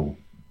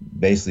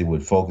basically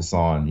would focus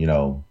on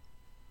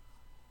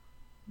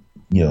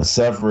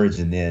suffrage,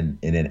 and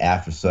then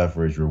after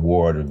suffrage,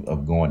 reward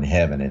of going to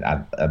heaven. And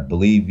I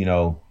believe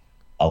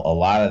a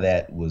lot of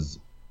that was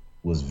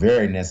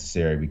very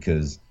necessary,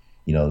 because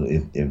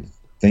if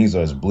things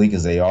are as bleak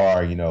as they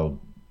are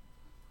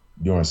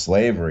during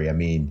slavery, I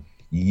mean,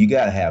 you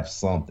got to have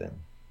something.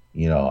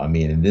 I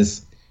mean, and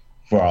this,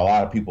 for a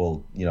lot of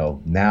people,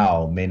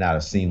 now may not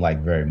have seemed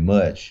like very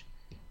much,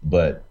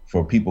 but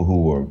for people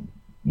who were,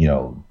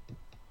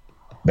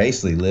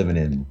 basically living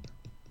in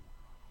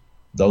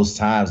those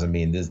times, I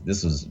mean,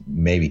 this was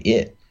maybe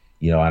it,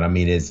 and I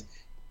mean,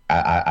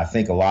 I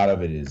think a lot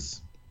of it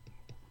is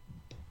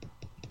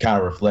kind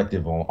of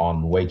reflective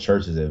on the way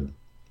churches have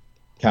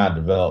kind of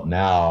developed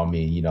now. I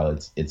mean,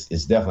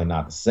 it's definitely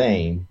not the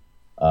same.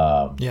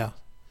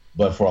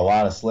 But for a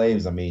lot of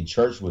slaves, I mean,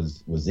 church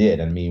was it.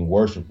 I mean,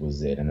 worship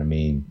was it. And I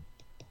mean,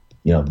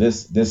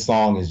 this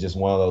song is just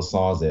one of those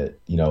songs that,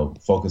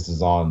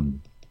 focuses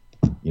on,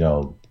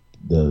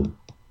 the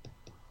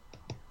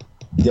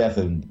death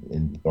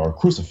or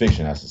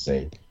crucifixion, I should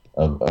say,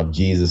 of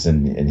Jesus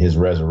and his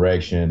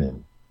resurrection.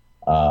 And,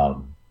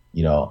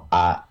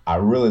 I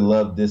really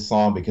love this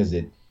song because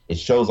it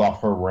shows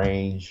off her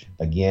range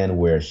again,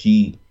 where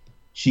she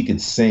could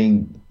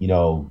sing,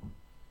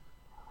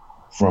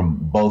 from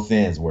both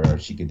ends, where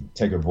she could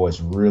take her voice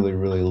really,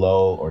 really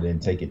low, or then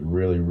take it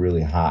really,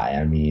 really high.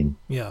 I mean,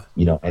 Yeah.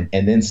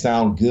 And then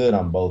sound good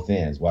on both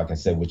ends. Like I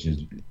said,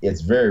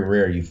 it's very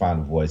rare you find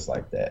a voice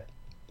like that.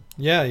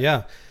 Yeah,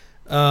 yeah.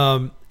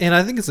 And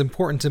I think it's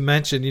important to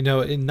mention,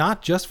 and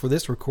not just for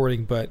this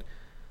recording, but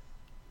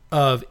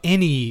of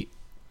any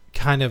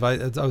kind of, I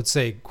would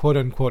say, quote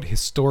unquote,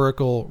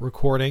 historical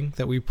recording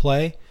that we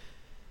play.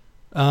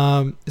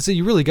 So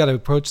you really got to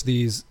approach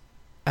these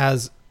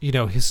as,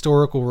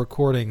 historical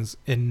recordings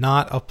and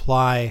not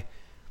apply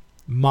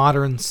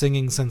modern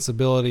singing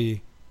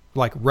sensibility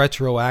like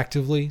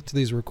retroactively to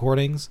these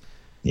recordings.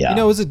 Yeah.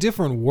 It was a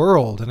different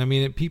world. And I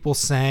mean, people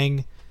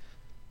sang,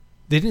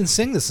 they didn't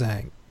sing the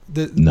same.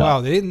 No.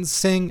 Wow, they didn't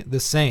sing the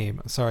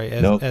same. Sorry,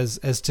 Nope. as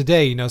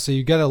today. So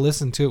you got to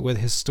listen to it with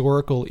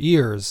historical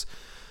ears.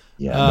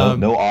 Yeah,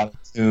 no auto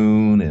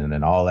tune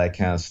and all that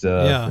kind of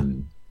stuff. Yeah.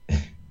 And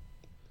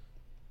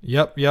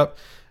Yep.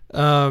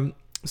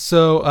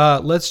 So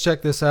let's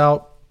check this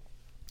out.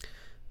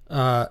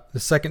 The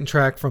second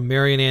track from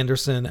Marian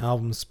Anderson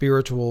album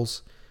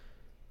Spirituals.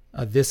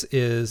 This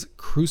is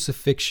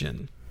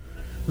Crucifixion.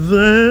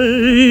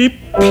 They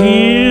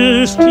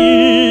pierced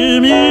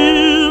him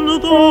in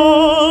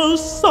the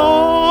side,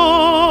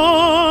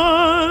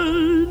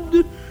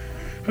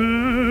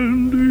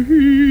 and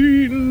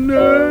he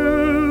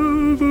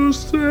never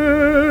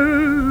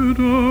said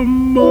a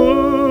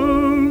mumbling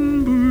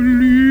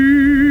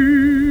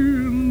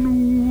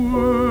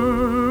word.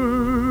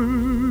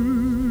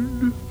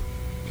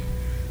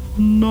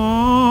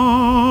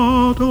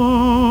 Not a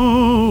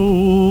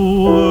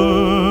word.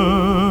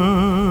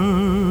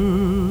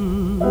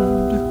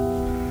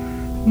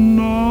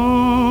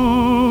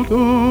 Not a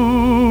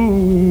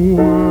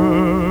word.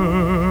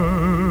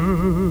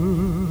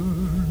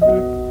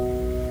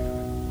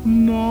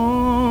 Not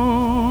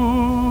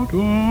a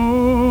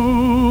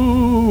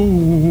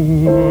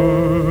word.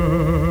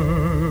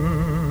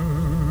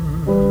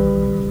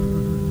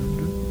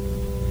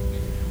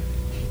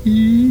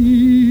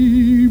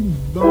 He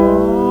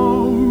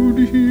bowed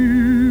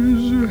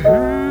his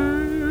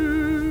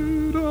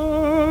head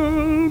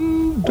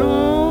and died,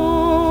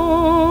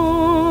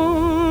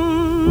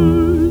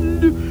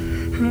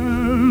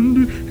 and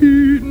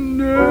he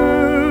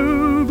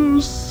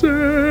never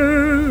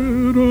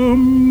said a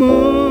mumbling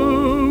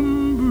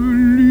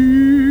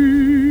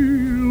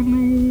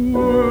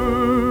word.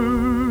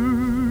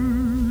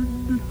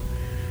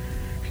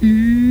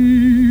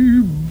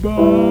 He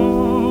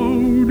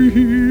bowed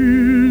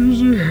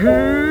his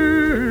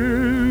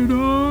head and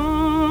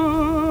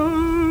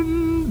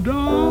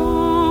died,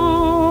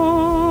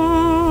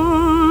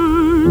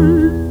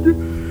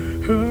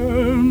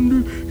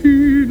 and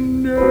he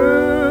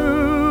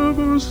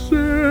never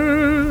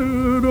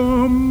said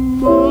a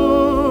mumbling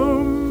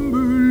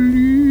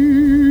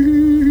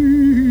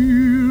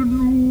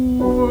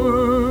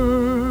word.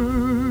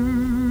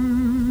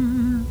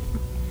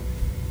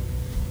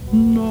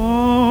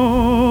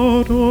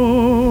 Not a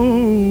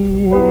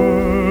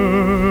word.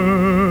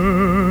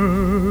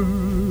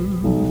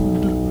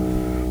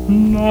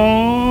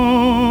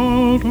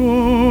 Not a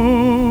word.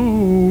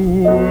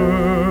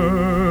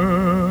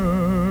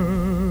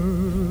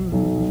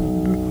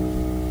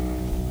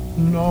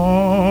 Not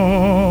a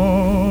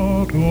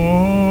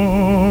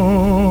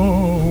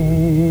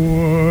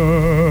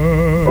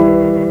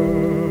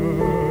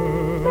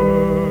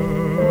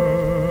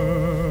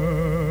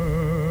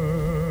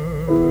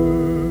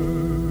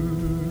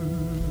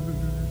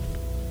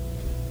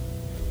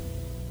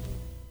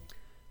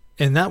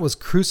And that was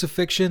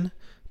Crucifixion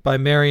by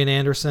Marian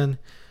Anderson.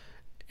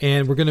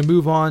 And we're going to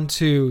move on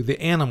to The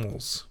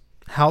Animals,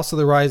 House of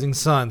the Rising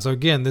Sun. So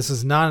again, this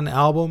is not an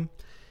album.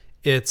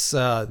 It's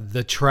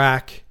the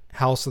track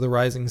House of the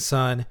Rising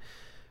Sun,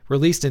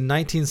 released in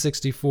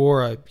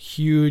 1964, a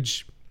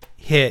huge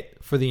hit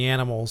for The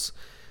Animals.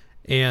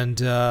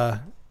 And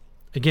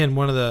again,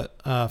 one of the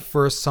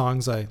first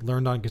songs I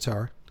learned on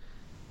guitar.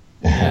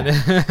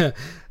 And,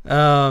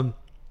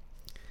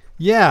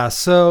 yeah,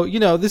 so,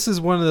 this is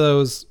one of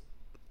those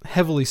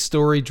heavily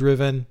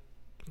story-driven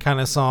kind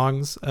of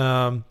songs.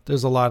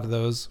 There's a lot of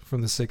those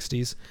from the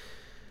 60s.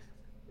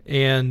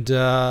 And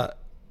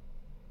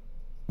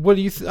what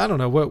do you I don't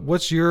know,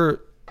 what's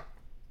your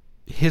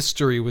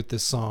history with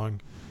this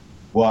song?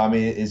 Well, I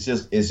mean, it's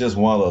just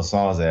one of those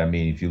songs that, I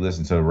mean, if you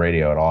listen to the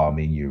radio at all, I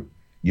mean,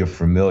 you're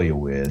familiar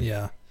with.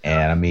 Yeah.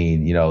 And I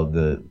mean,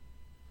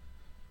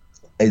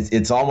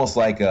 it's almost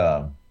like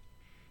a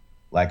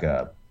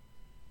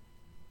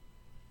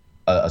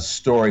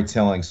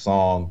storytelling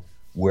song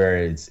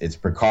where it's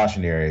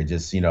precautionary.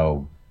 Just, I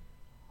mean,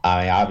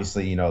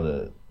 obviously,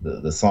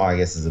 the song, I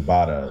guess, is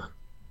about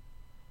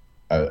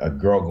a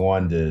girl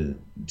going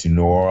to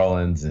New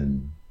Orleans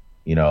and,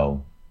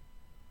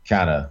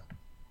 kind of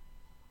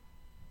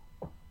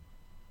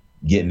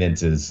getting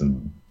into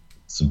some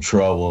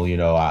trouble,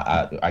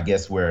 I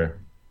guess where,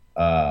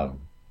 when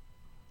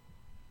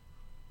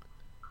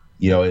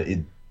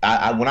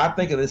I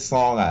think of this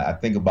song, I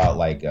think about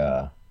like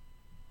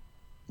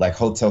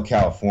Hotel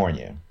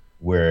California,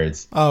 where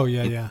it's, oh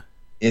yeah, yeah,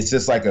 it's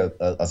just like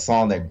a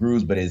song that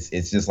grooves, but it's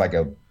just like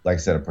like I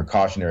said, a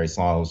precautionary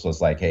song. So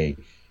it's like, hey,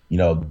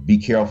 be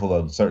careful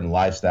of certain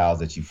lifestyles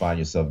that you find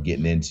yourself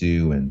getting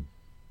into, and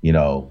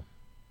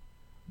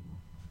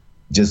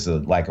just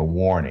like a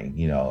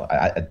warning.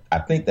 I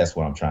think that's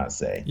what I'm trying to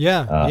say.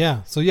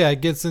 Yeah. So yeah,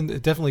 it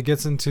definitely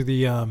gets into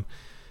the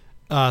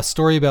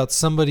story about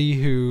somebody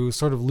who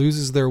sort of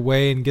loses their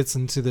way and gets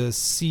into the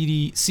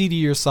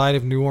seedier side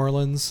of New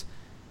Orleans,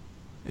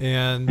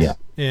 and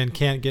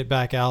can't get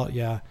back out.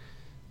 Yeah.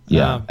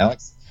 And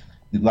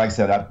like I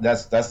said,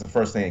 that's the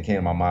first thing that came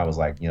to my mind was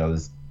like,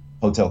 this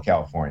Hotel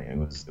California.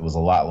 It was a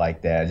lot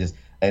like that.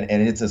 And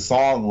it's a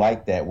song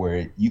like that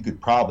where you could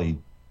probably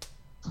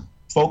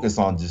focus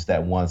on just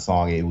that one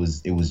song. It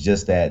was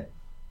just that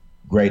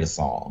great a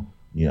song.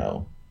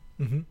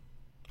 Mm-hmm.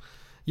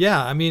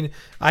 Yeah, I mean,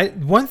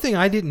 one thing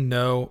I didn't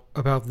know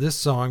about this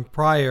song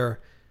prior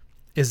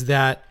is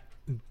that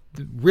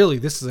really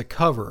this is a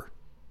cover.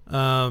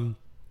 The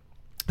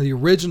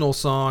original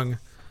song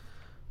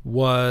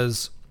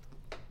was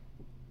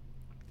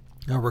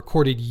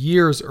recorded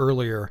years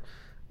earlier,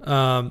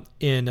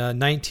 in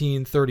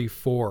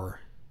 1934.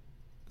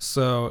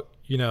 So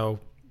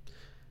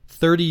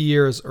 30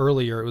 years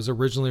earlier, it was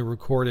originally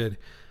recorded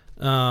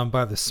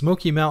by the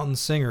Smoky Mountain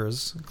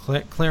Singers,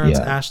 Clarence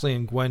Ashley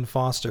and Gwen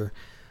Foster.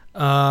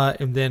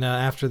 And then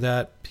after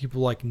that,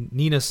 people like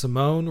Nina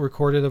Simone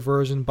recorded a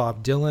version,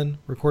 Bob Dylan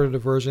recorded a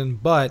version,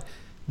 but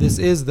this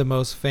is the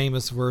most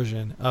famous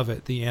version of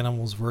it, the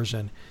Animals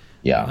version.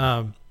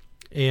 Yeah.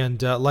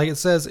 And like it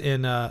says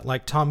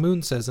like Tom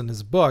Moon says in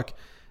his book,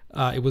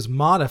 it was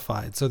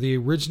modified. So the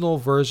original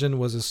version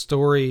was a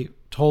story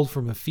told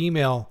from a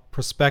female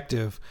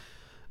perspective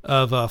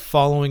of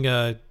following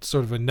a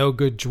sort of a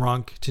no-good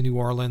drunk to New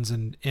Orleans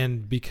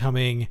and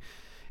becoming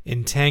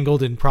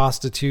entangled in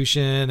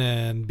prostitution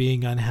and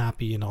being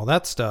unhappy and all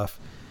that stuff.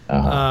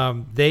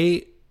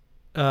 They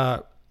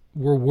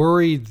were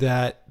worried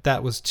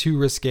that was too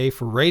risque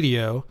for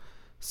radio,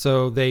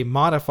 so they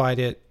modified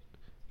it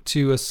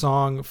to a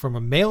song from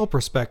a male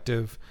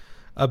perspective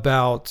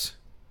about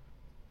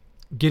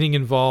getting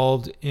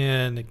involved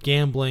in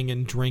gambling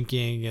and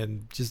drinking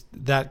and just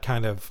that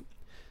kind of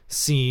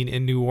scene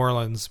in New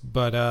Orleans.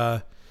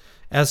 But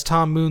as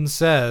Tom Moon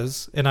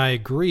says, and I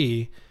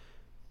agree,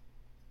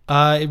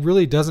 it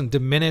really doesn't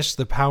diminish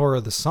the power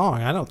of the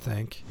song, I don't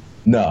think.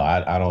 No,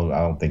 I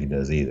don't think it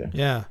does either.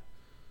 Yeah.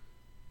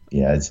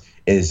 Yeah,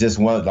 it's just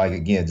one, like,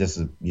 again, just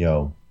a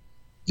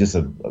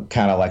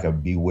kind of like a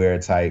Beware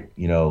type,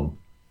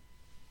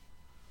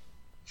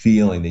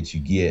 feeling that you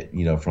get,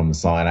 from the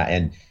song.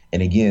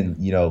 And again,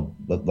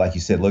 like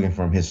you said, looking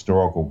from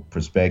historical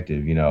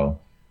perspective,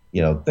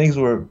 things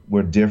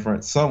were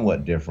different,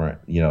 somewhat different,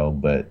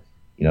 but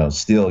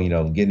still,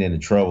 getting into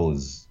trouble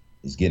is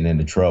getting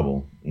into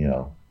trouble,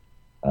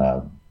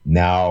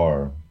 now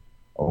or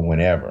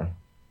whenever.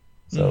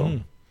 So, mm-hmm.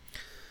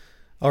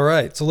 All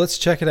right, so let's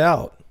check it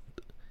out.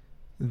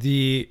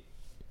 The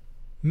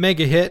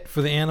mega hit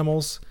for the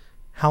Animals,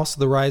 House of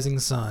the Rising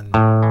Sun.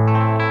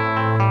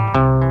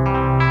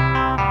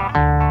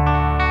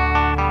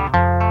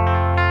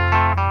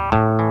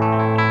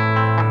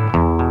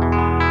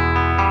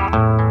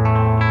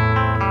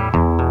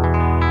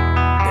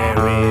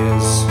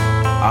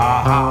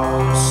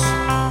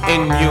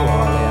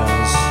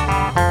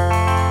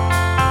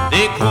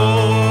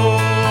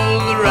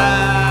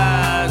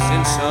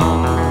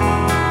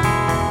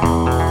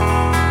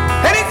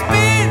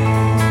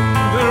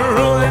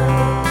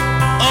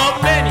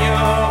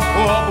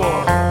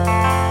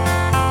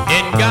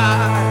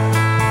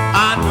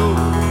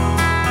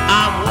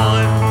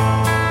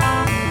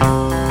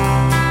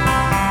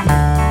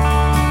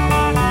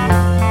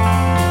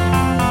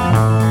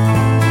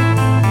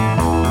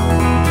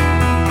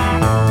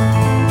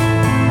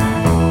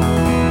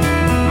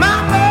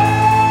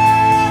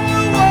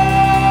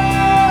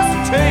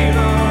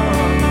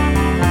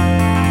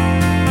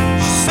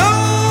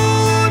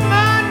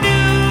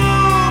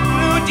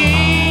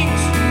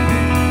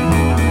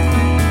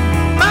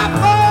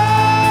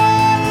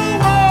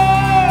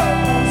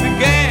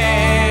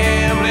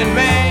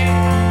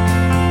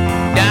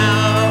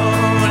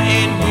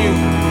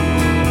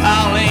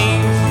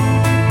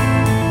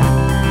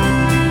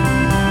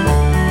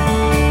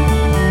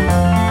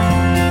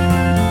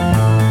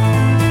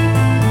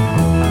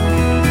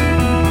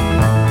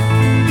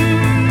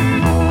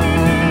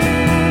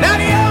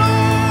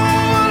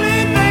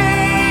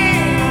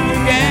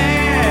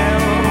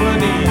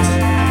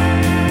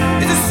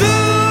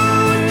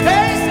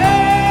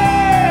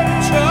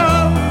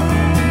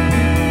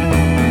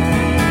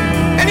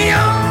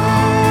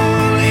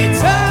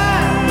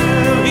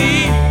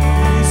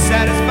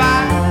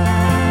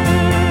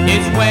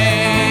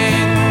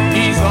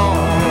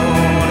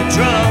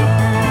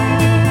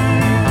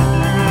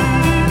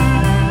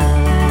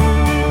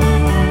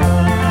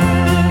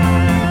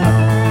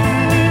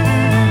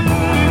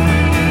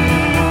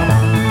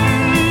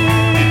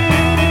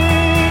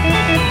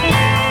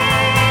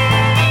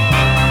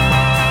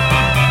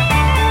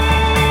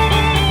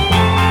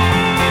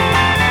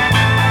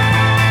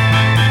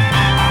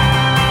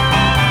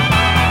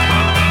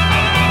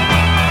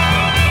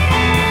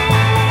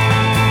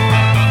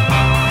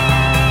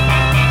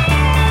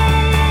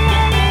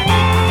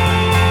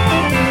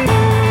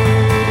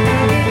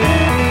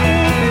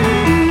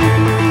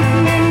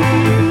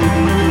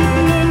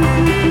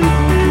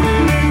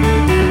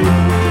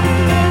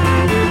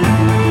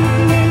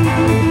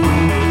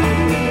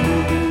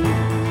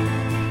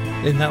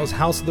 that was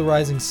House of the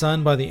Rising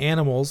Sun by the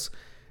Animals.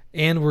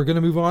 And we're going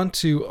to move on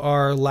to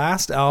our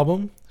last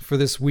album for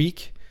this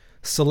week,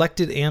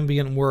 Selected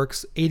Ambient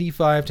Works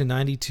 85 to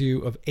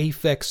 92 of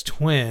Aphex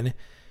Twin,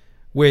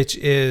 which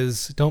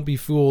is, don't be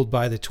fooled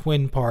by the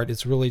twin part,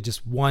 it's really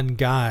just one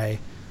guy,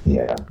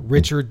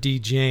 Richard D.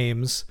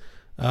 James,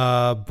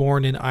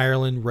 born in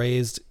Ireland,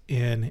 raised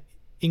in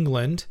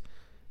England.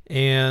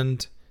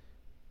 And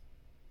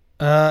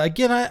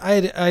again,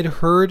 I'd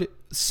heard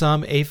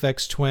some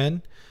Aphex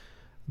Twin,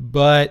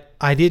 but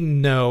I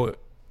didn't know,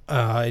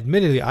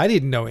 admittedly, I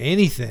didn't know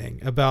anything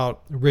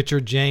about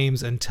Richard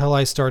James until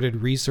I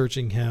started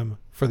researching him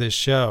for this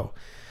show.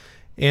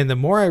 And the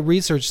more I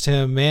researched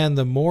him, man,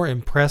 the more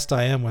impressed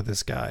I am with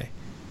this guy.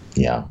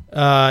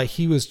 Yeah.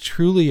 He was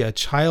truly a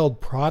child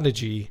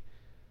prodigy.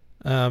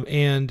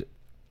 And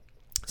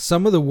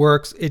some of the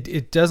works,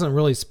 it doesn't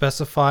really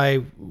specify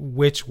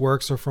which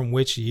works are from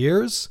which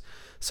years.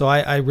 So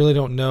I really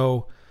don't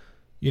know,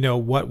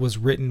 what was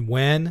written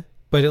when.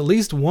 But at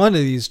least one of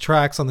these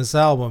tracks on this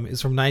album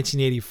is from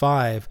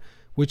 1985,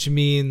 which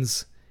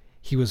means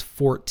he was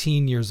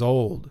 14 years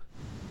old.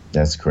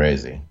 That's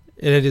crazy.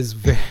 It is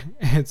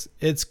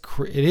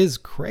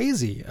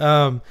crazy.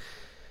 I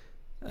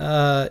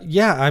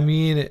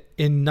mean,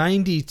 in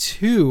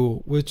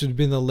 92, which would have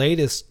been the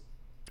latest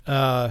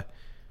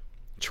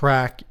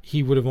track,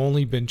 he would have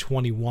only been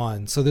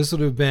 21. So this would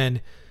have been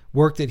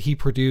work that he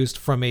produced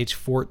from age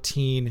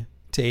 14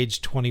 to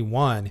age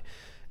 21.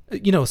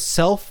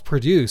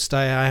 Self-produced,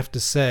 I have to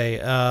say,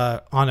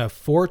 on a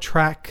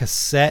 4-track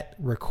cassette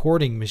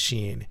recording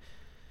machine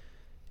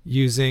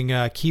using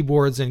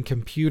keyboards and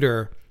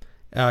computer,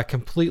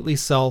 completely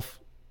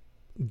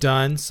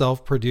self-done,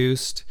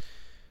 self-produced.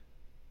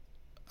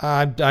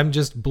 I'm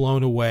just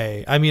blown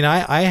away. I mean,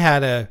 I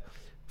had a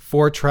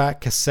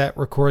 4-track cassette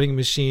recording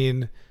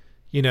machine,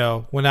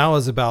 when I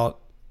was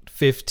about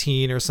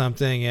 15 or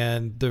something,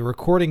 and the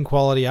recording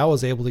quality I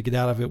was able to get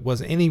out of it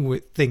wasn't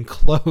anything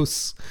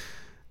close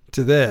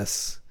to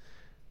this.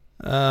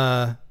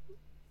 So,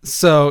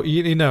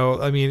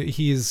 I mean,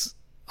 he's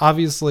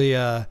obviously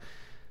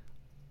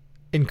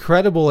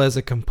incredible as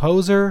a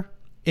composer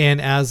and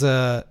as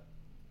a,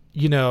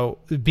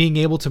 being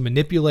able to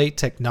manipulate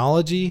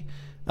technology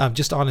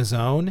just on his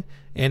own,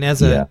 and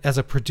as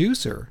a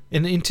producer,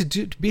 and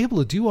to be able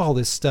to do all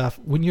this stuff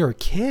when you're a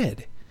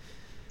kid.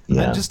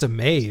 Yeah. I'm just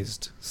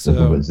amazed.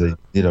 So they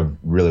did a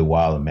really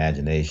wild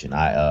imagination.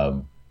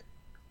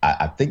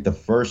 I think the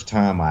first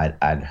time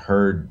I'd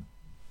heard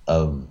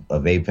of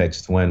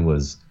Aphex Twin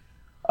was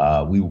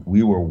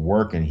we were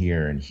working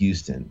here in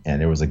Houston, and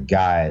there was a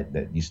guy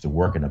that used to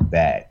work in the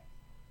back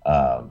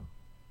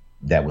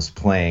that was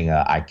playing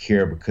I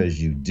Care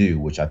Because You Do,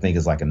 which I think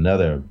is like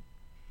another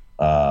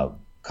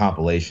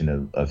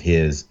compilation of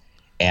his,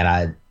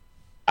 and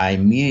I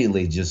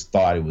immediately just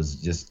thought it was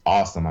just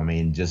awesome. I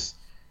mean,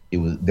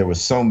 there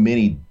was so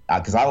many,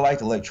 because I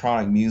liked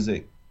electronic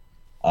music,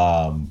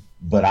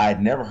 but I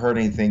had never heard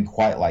anything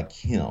quite like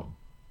him,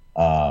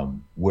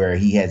 where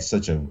he had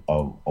such a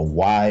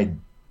wide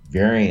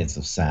variance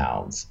of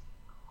sounds.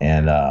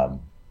 And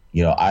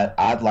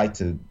I'd like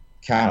to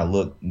kind of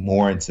look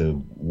more into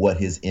what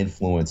his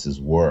influences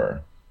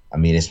were. I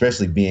mean,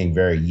 especially being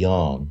very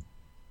young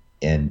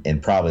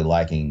and probably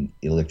liking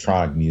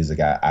electronic music,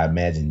 I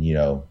imagine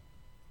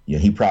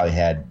he probably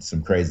had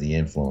some crazy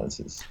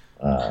influences.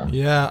 I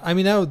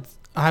mean,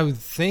 I would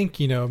think,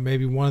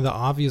 maybe one of the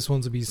obvious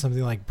ones would be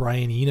something like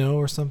Brian Eno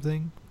or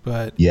something,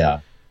 but maybe,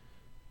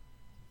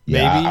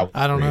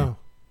 I don't know.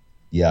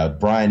 Yeah.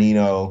 Brian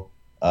Eno,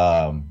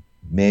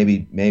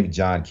 maybe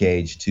John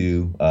Cage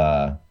too.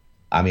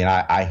 I mean,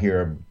 I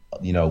hear,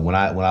 when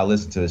I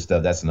listen to his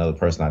stuff, that's another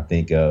person I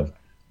think of.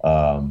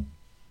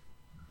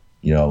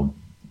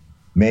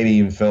 Maybe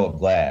even Philip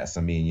Glass.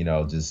 I mean,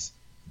 just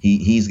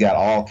he's got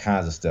all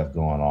kinds of stuff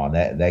going on.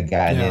 That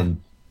guy. Yeah. And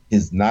then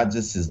not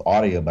just his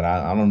audio, but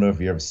I don't know if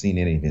you've ever seen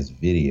any of his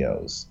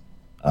videos.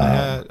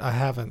 I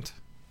haven't.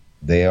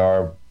 They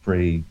are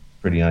pretty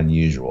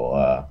unusual.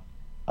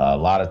 A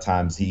lot of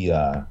times he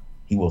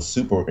will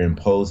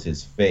superimpose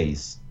his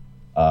face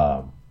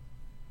on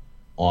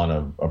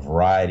a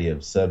variety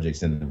of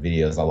subjects in the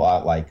videos. A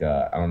lot like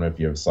I don't know if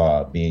you ever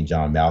saw Being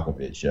John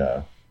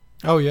Malkovich.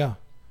 Oh yeah.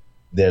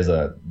 There's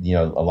a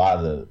lot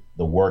of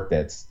the work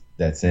that's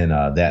in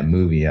that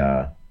movie.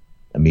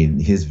 I mean,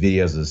 his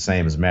videos are the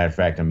same. As a matter of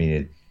fact, I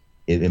mean,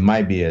 it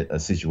might be a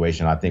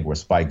situation, I think, where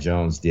Spike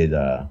Jonze did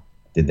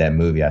that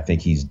movie. I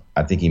think he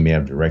may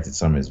have directed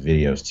some of his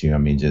videos too. I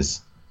mean,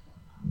 just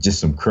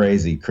some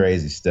crazy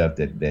stuff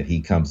that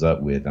he comes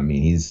up with. I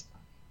mean,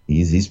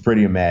 he's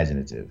pretty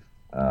imaginative.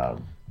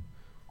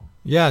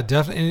 Yeah,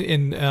 definitely.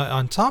 And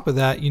on top of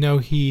that,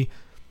 he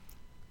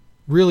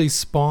really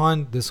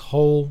spawned this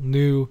whole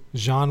new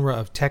genre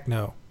of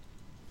techno.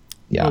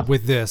 Yeah.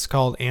 With this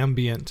called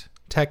ambient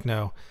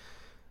techno.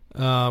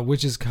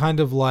 Which is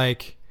kind of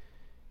like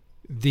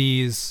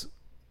these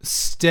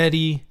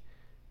steady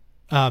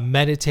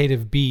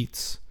meditative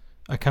beats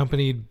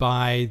accompanied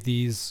by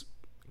these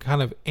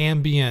kind of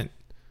ambient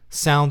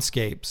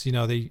soundscapes.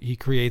 He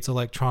creates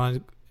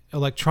electronic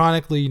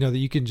electronically, that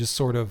you can just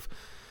sort of,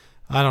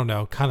 I don't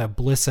know, kind of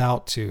bliss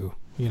out to,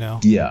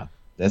 Yeah,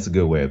 that's a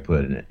good way of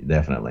putting it.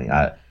 Definitely.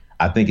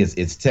 I think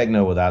it's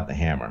techno without the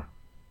hammer.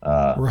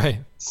 Right.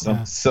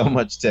 So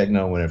much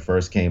techno when it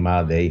first came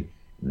out, they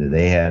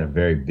had a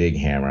very big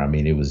hammer. I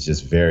mean, it was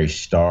just very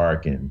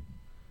stark and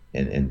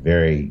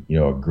very,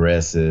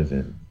 aggressive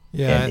and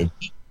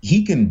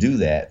he can do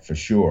that for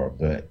sure.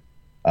 But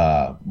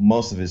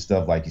most of his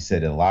stuff, like you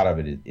said, a lot of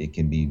it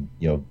can be,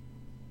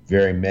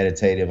 very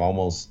meditative,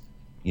 almost,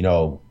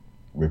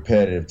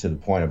 repetitive to the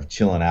point of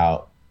chilling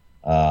out.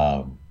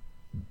 But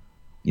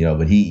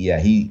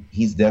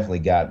he's definitely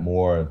got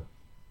more,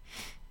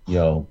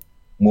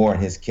 more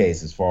in his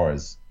case as far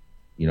as,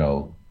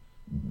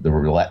 the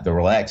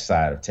relaxed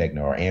side of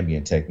techno or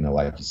ambient techno,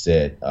 like you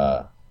said,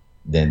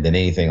 than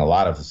anything. A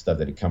lot of the stuff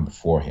that had come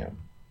before him.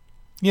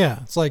 Yeah,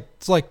 it's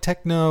like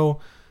techno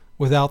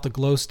without the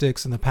glow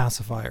sticks and the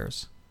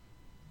pacifiers.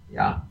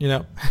 Yeah.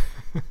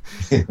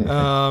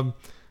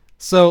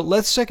 So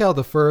let's check out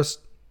the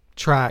first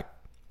track.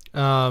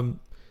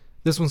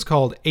 This one's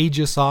called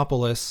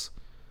Aegisopolis,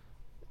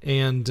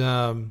 and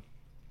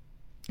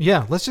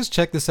let's just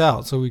check this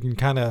out so we can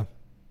kind of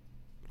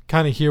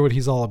hear what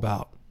he's all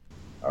about.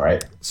 All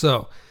right.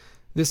 So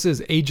this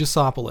is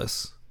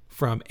Aegisopolis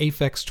from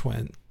Aphex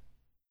Twin.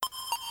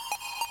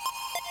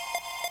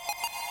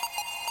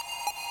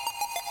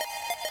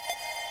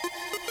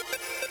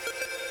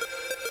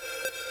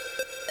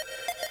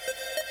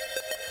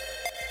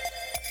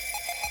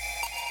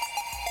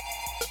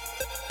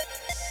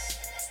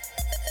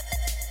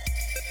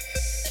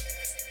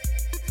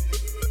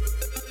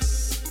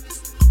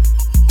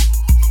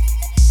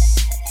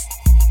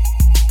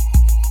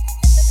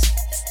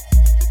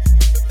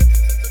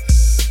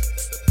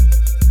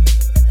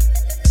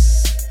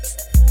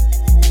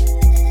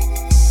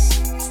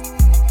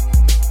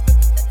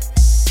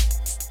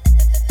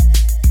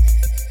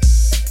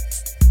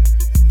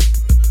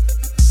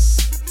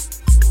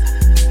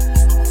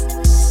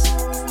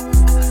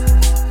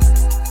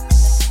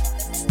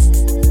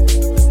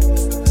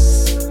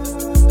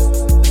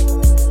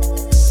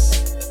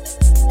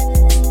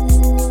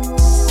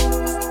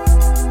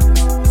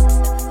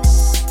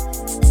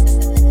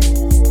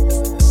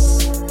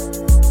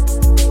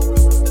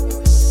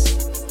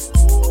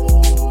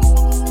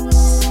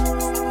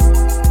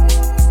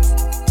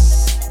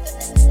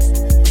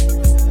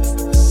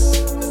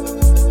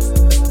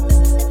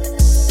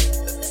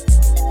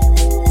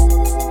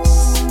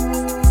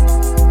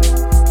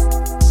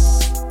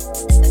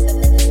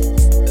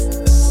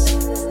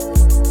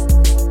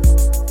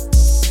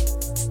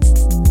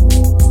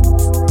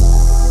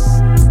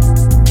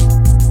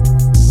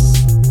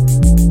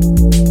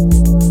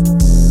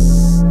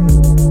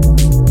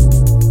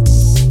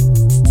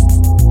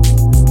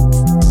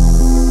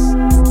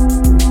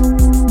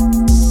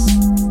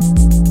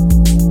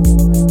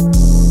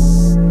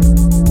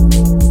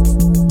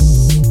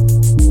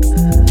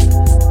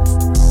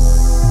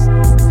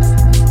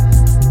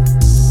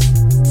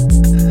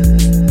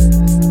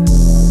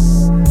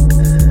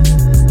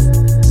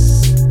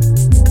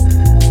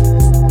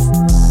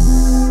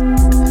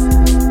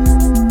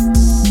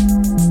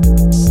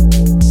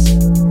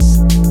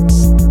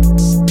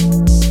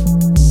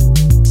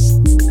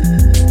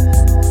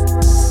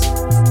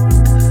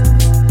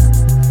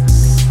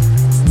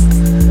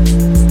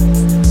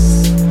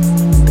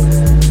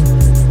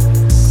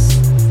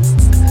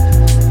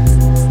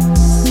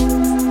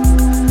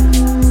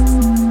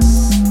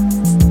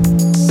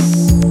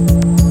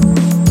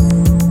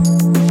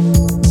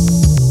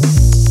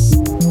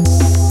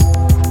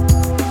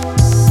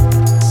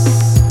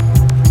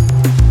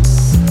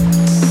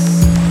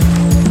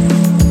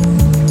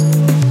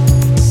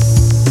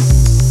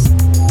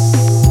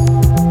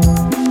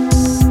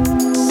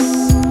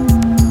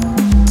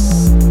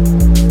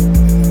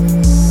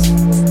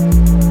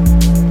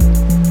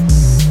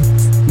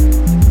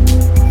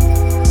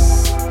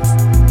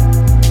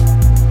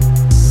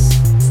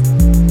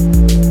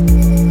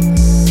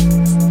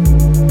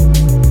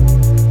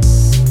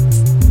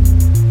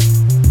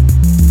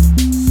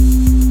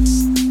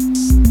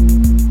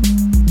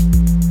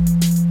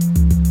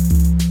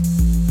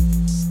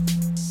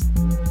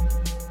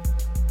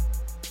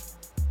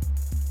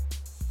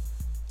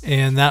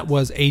 and that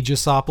was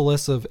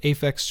Aegisopolis of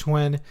Aphex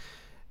Twin.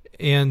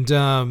 And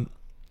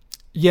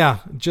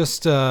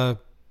just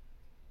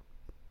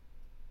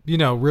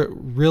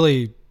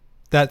really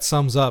that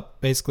sums up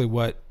basically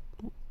what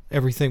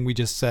everything we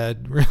just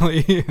said,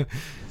 really.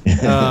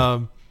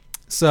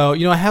 So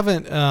I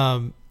haven't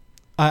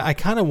I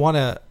kind of want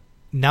to,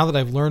 now that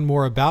I've learned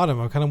more about him,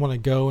 I kind of want to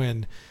go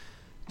and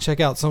check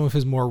out some of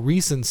his more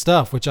recent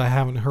stuff, which I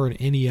haven't heard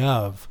any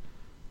of,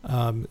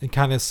 and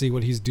kind of see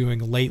what he's doing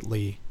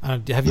lately.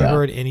 Have you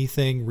heard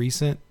anything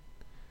recent?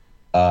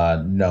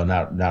 No,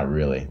 not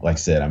really. Like I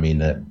said, I mean,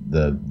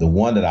 the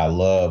one that I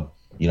love,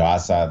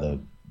 outside the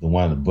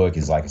one in the book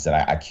is, like I said,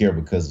 I Care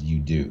Because You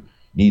Do. You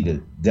need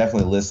to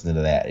definitely listen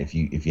to that. If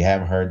you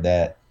haven't heard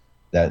that,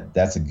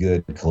 that's a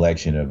good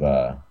collection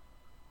of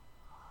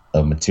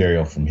of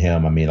material from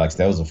him. I mean, like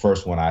that was the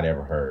first one I'd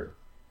ever heard,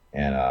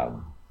 and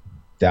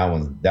that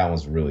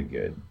one's really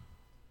good.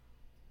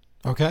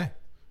 Okay,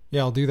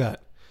 yeah, I'll do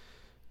that.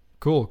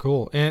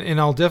 Cool. And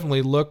I'll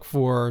definitely look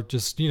for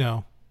just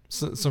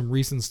some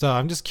recent stuff.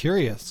 I'm just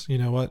curious,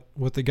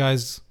 what the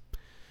guy's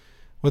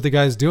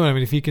doing. I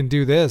mean, if he can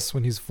do this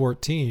when he's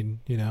 14,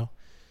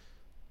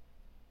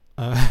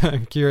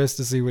 I'm curious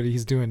to see what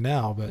he's doing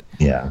now. But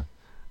yeah.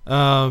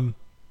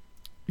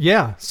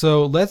 Yeah,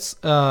 so let's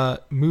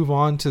move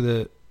on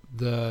to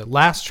the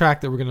last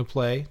track that we're going to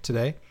play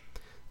today,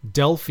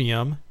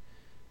 Delphium,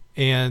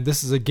 and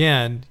this is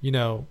again,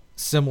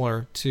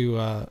 similar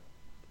to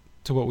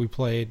what we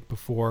played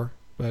before,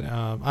 but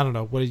I don't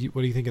know. What do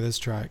you think of this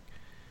track?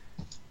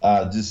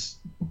 Just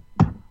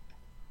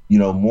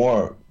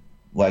more,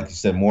 like you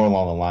said, more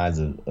along the lines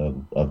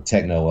of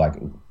techno, like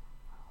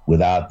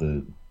without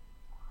the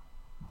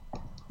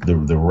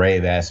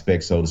rave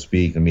aspect, so to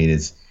speak. I mean,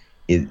 it's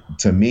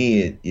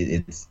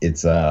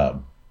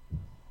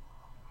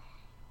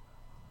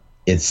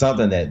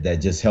something that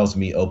just helps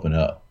me open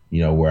up,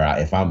 where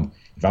if I'm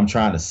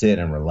trying to sit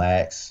and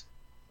relax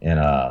and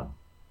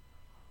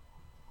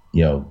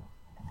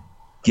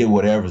get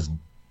whatever's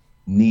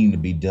needing to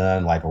be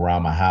done, like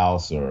around my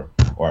house or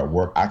at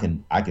work, I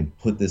can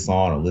put this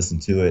on or listen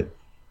to it,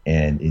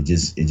 and it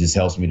just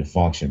helps me to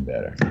function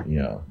better,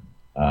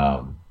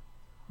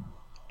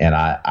 and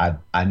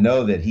I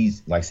know that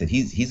he's, like I said,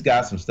 he's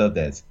got some stuff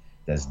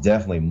that's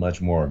definitely much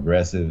more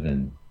aggressive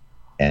and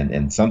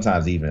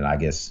sometimes even, I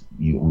guess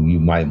you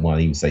might want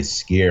to even say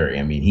scary.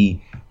 I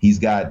mean, he's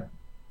got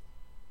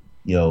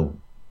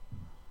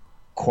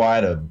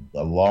quite a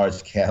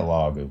large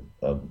catalog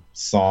of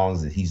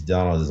songs that he's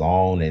done on his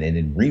own and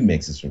in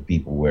remixes for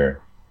people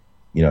where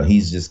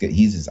he's just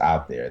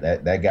out there.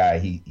 That guy,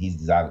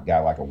 he's got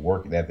like a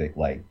work ethic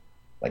like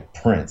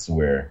Prince,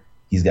 where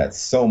he's got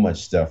so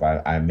much stuff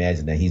I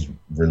imagine that he's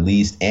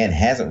released and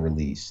hasn't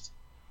released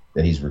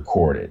that he's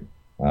recorded.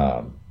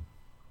 Oh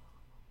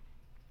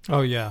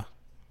yeah,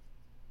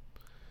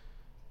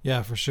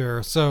 for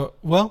sure. So,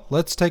 well,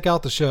 let's take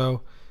out the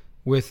show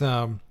with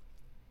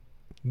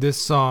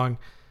this song.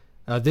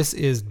 This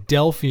is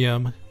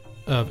Delphium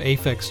of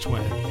Aphex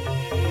Twin.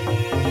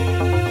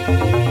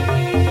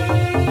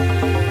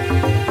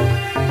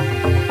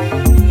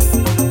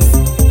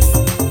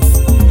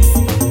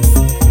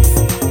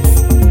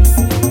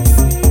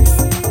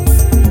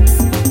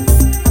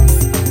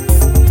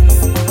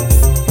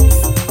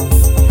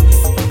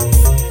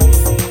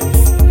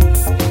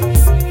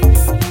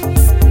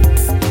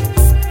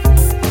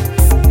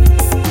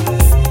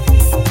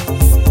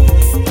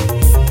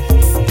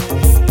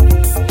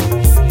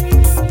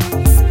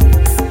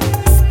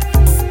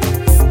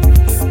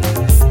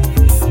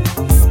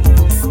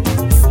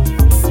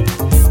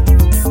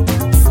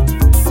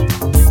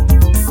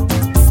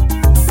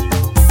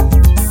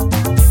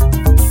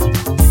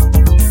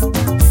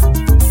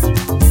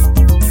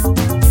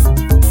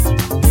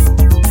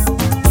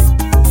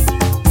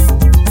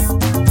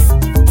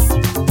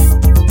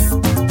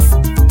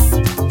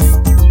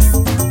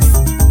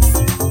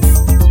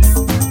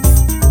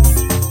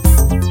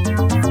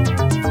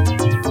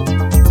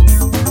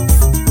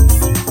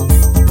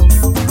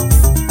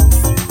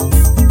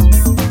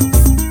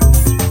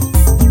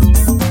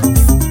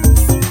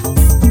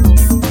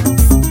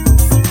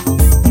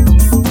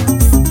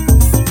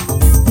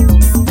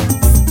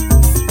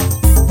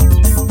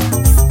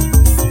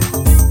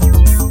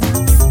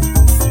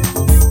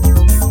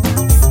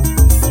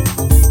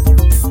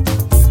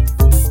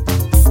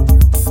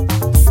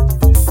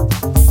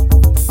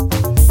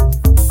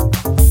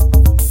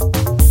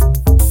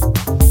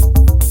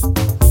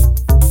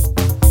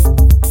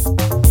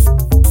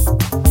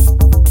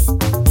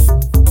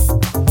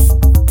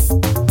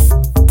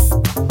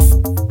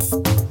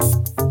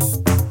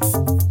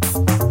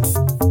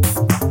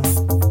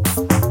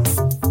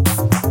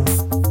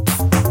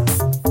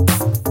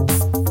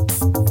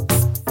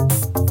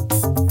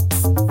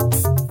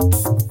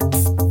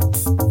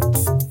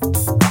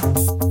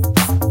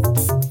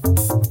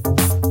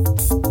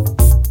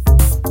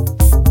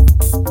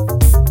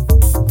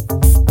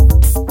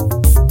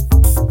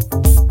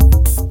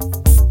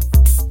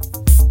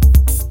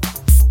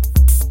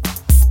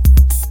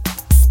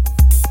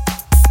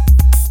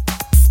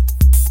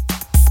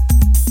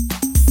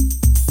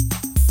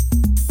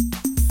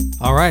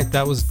 All right,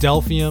 that was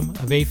Delphium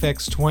of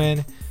Aphex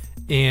Twin,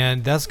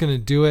 and that's going to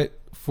do it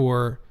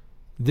for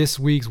this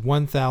week's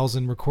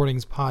 1000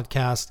 Recordings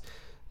podcast.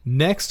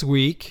 Next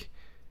week,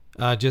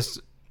 just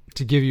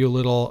to give you a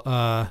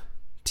little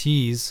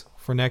tease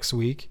for next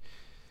week,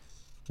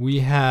 we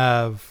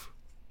have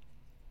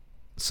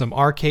some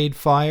Arcade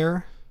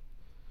Fire.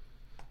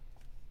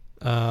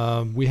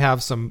 We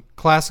have some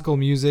classical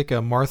music,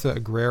 Martha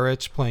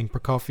Agrarich playing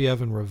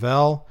Prokofiev and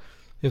Ravel.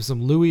 We have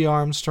some Louis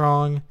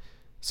Armstrong,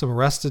 some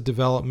Arrested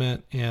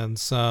Development, and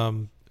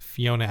some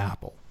Fiona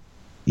Apple.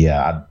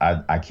 Yeah,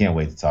 I can't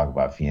wait to talk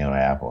about Fiona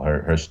Apple.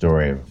 Her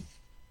story of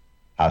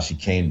how she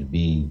came to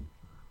be,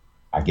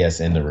 I guess,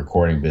 in the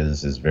recording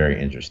business is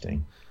very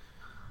interesting.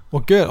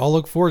 Well, good. I'll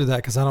look forward to that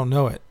because I don't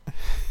know it.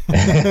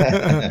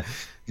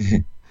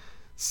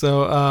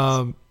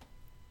 So,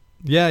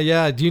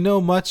 yeah. Do you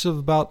know much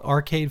about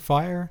Arcade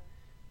Fire?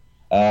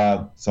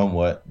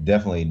 Somewhat.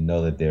 Definitely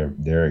know that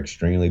they're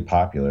extremely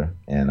popular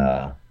and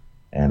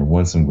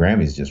won some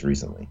Grammys just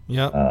recently.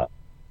 Yeah.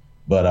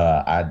 But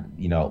I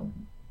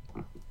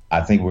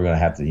think we're gonna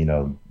have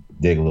to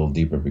dig a little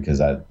deeper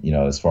because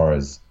as far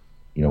as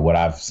what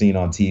I've seen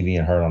on TV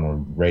and heard on the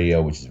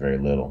radio, which is very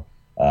little.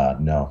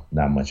 No,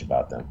 not much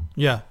about them.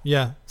 Yeah.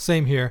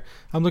 Same here.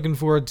 I'm looking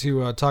forward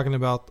to talking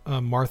about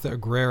Martha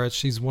Agrera.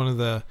 She's one of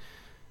the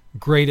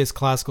greatest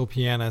classical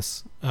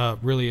pianists,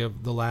 really,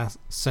 of the last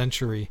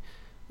century.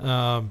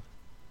 And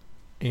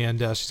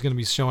she's going to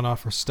be showing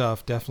off her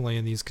stuff, definitely,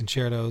 in these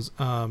concertos.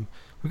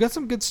 We've got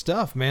some good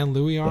stuff, man.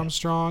 Louis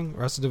Armstrong,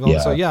 Arrested Development.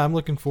 Yeah. So, yeah, I'm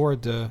looking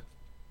forward to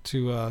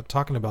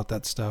talking about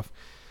that stuff.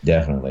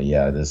 Definitely,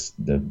 yeah.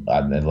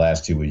 The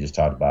last two we just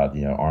talked about,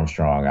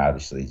 Armstrong,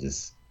 obviously,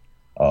 just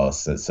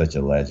such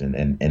a legend,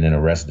 and in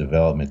Arrested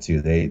Development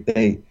too.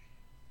 They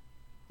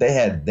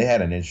had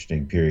an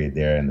interesting period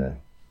there in the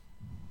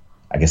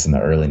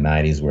early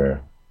 '90s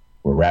where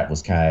rap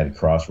was kind of at a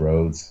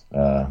crossroads,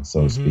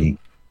 so to speak.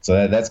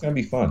 So that's gonna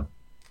be fun.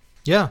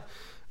 Yeah,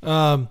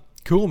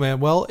 cool, man.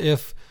 Well,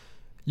 if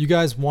you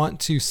guys want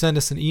to send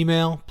us an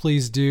email,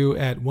 please do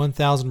at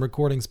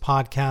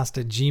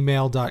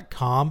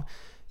 1000recordingspodcast@gmail.com.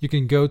 You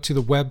can go to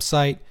the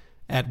website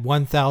at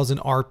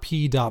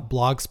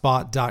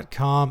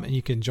 1000rp.blogspot.com, and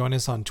you can join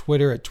us on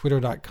Twitter at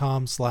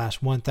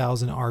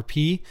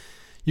twitter.com/1000rp.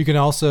 You can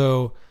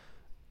also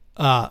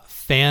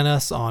fan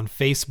us on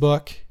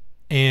Facebook,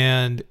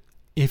 and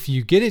if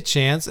you get a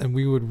chance, and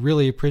we would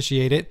really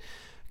appreciate it,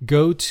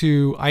 go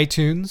to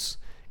iTunes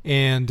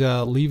and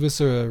leave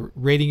us a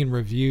rating and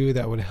review.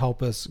 That would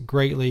help us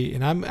greatly.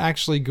 And I'm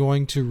actually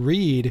going to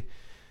read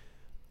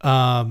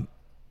a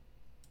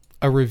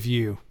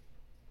review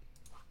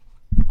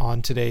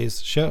on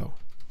today's show.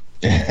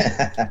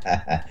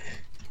 And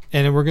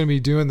we're going to be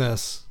doing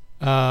this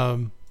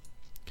for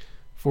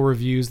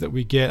reviews that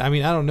we get. I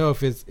mean, I don't know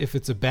if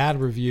it's a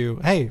bad review.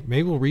 Hey,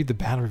 maybe we'll read the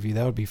bad review.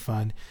 That would be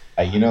fun.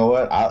 You know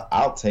what?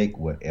 I'll take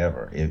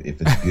whatever. If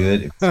it's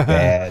good, if it's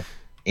bad,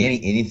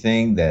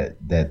 anything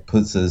that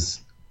puts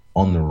us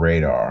on the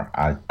radar,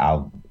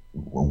 I'll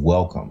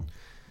welcome.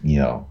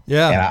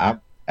 Yeah.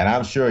 And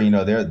I'm sure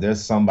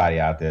there's somebody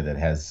out there that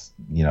has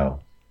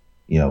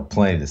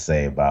plenty to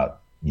say about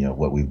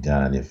what we've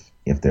done if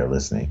they're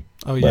listening.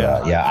 Oh yeah.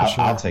 But, yeah,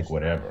 sure. I'll take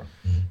whatever.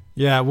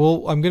 Yeah,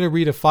 well, I'm going to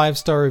read a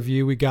 5-star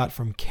review we got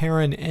from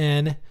Karen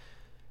N.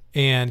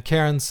 And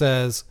Karen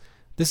says,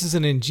 "This is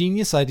an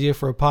ingenious idea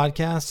for a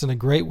podcast and a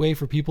great way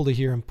for people to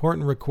hear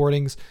important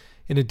recordings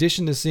in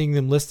addition to seeing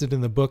them listed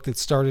in the book that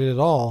started it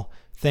all.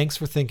 Thanks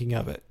for thinking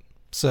of it."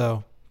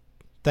 So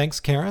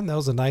thanks, Karen. That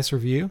was a nice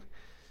review.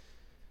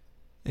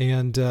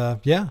 And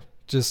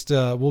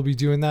we'll be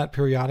doing that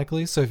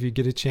periodically. So if you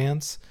get a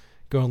chance,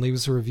 go and leave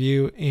us a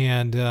review.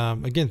 And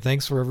again,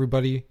 thanks for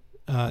everybody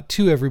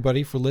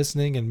for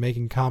listening and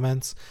making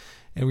comments.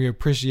 And we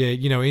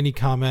appreciate, any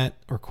comment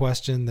or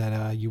question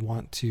that you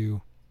want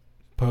to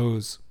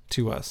pose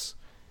to us.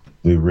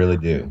 We really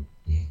do.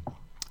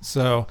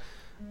 So,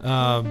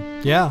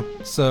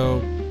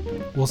 so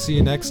we'll see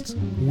you next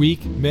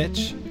week,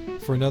 Mitch,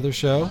 for another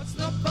show.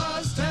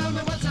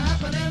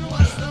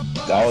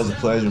 It's always a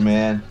pleasure,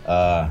 man.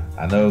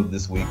 I know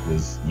this week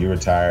you were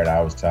tired,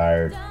 I was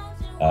tired.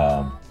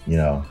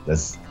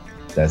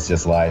 That's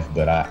just life,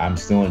 but I'm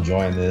still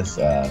enjoying this,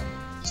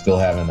 still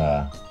having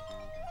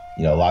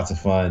lots of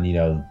fun,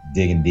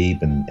 digging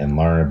deep and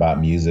learning about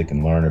music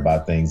and learning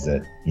about things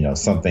that,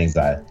 some things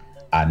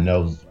I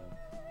know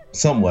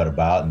somewhat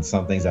about and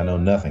some things I know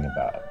nothing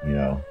about,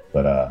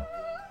 but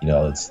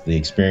it's the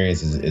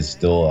experience is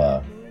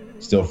still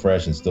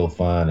fresh and still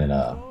fun, and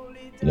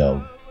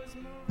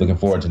looking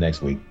forward to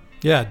next week.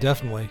 Yeah,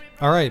 definitely.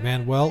 All right,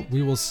 man. Well,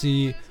 we will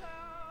see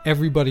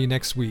everybody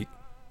next week.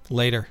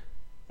 Later.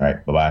 All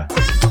right, bye-bye.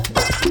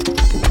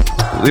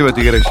 Dime,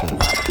 Tigreso.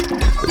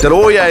 Te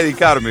lo voy a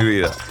dedicar, mi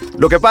vida.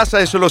 Lo que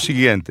pasa es lo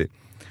siguiente.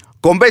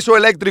 Con beso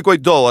eléctrico y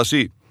todo,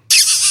 así.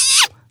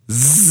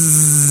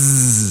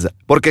 Zzz,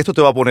 porque esto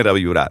te va a poner a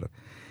vibrar.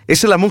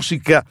 Esa es la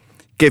música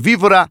que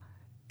vibra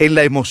en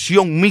la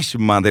emoción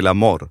misma del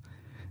amor.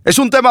 Es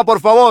un tema,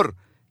 por favor,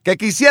 que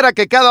quisiera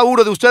que cada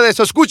uno de ustedes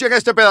escuchen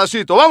este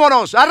pedacito.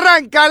 ¡Vámonos!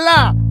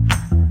 ¡Arráncala!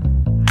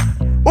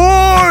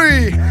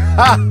 ¡Uy!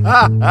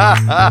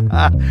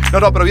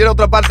 No, pero viene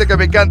otra parte que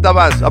me encanta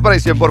más.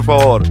 Aprecien, por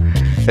favor.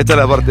 Esta es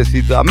la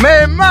partecita.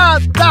 ¡Me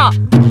mata!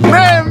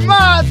 ¡Me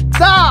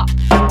mata!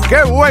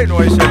 ¡Qué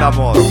bueno es el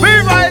amor!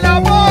 ¡Viva el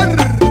amor!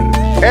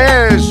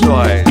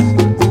 Eso es.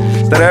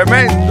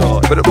 Tremendo.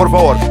 Pero por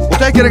favor,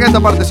 ustedes quieren esta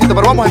partecita,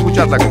 pero vamos a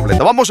escucharla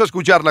completa. Vamos a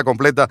escucharla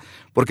completa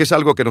porque es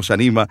algo que nos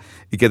anima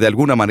y que de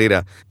alguna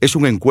manera es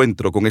un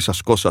encuentro con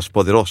esas cosas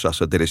poderosas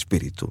del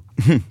espíritu.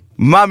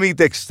 Mami,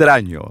 te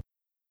extraño.